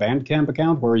added a Bandcamp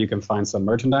account where you can find some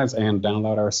merchandise and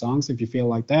download our songs if you feel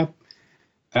like that.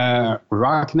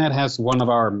 Rocknet has one of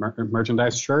our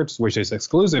merchandise shirts, which is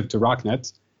exclusive to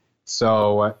Rocknet.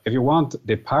 So if you want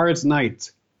the Pirates Night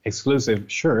exclusive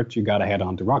shirt, you got to head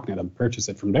on to Rocknet and purchase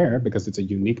it from there, because it's a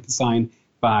unique design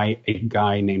by a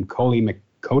guy named Cody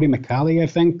McCauley, I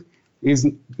think. He's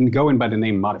going by the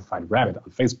name Modified Rabbit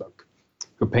on Facebook,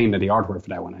 who painted the artwork for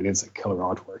that one, and it's a killer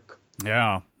artwork.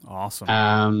 Yeah, awesome.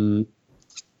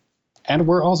 And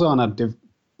we're also on a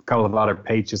couple of other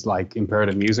pages, like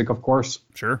Imperative Music, of course.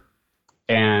 Sure.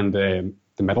 And the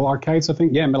Metal Archives, I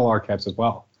think. Yeah, Metal Archives as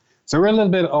well. So we're a little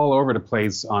bit all over the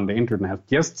place on the internet.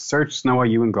 Just search Snow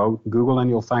IU and Google, and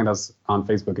you'll find us on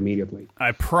Facebook immediately.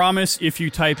 I promise if you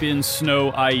type in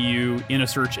Snow IU in a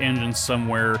search engine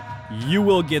somewhere, you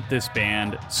will get this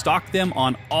band. Stalk them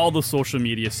on all the social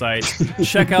media sites.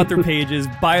 Check out their pages.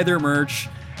 Buy their merch.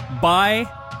 Buy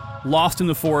Lost in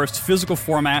the Forest physical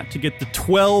format to get the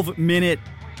 12-minute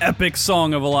epic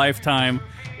song of a lifetime.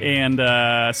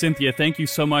 And Cynthia, thank you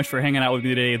so much for hanging out with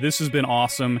me today. This has been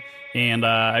awesome. And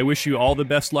I wish you all the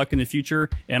best luck in the future,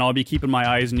 and I'll be keeping my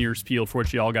eyes and ears peeled for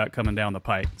what you all got coming down the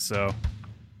pike. So,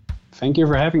 thank you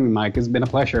for having me, Mike. It's been a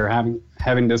pleasure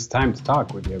having this time to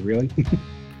talk with you, really.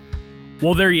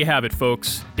 Well, there you have it,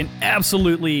 folks. An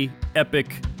absolutely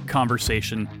epic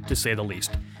conversation, to say the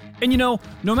least. And no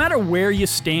matter where you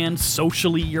stand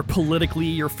socially or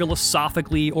politically or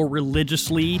philosophically or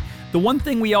religiously, the one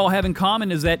thing we all have in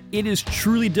common is that it is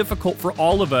truly difficult for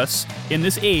all of us in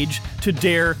this age to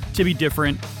dare to be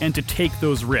different and to take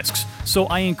those risks. So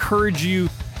I encourage you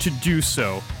to do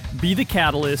so. Be the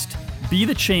catalyst, be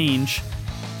the change,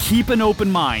 keep an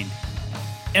open mind.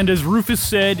 And as Rufus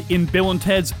said in Bill and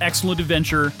Ted's Excellent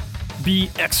Adventure,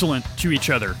 be excellent to each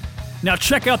other. Now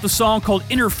check out the song called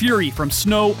Inner Fury from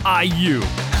Snow IU.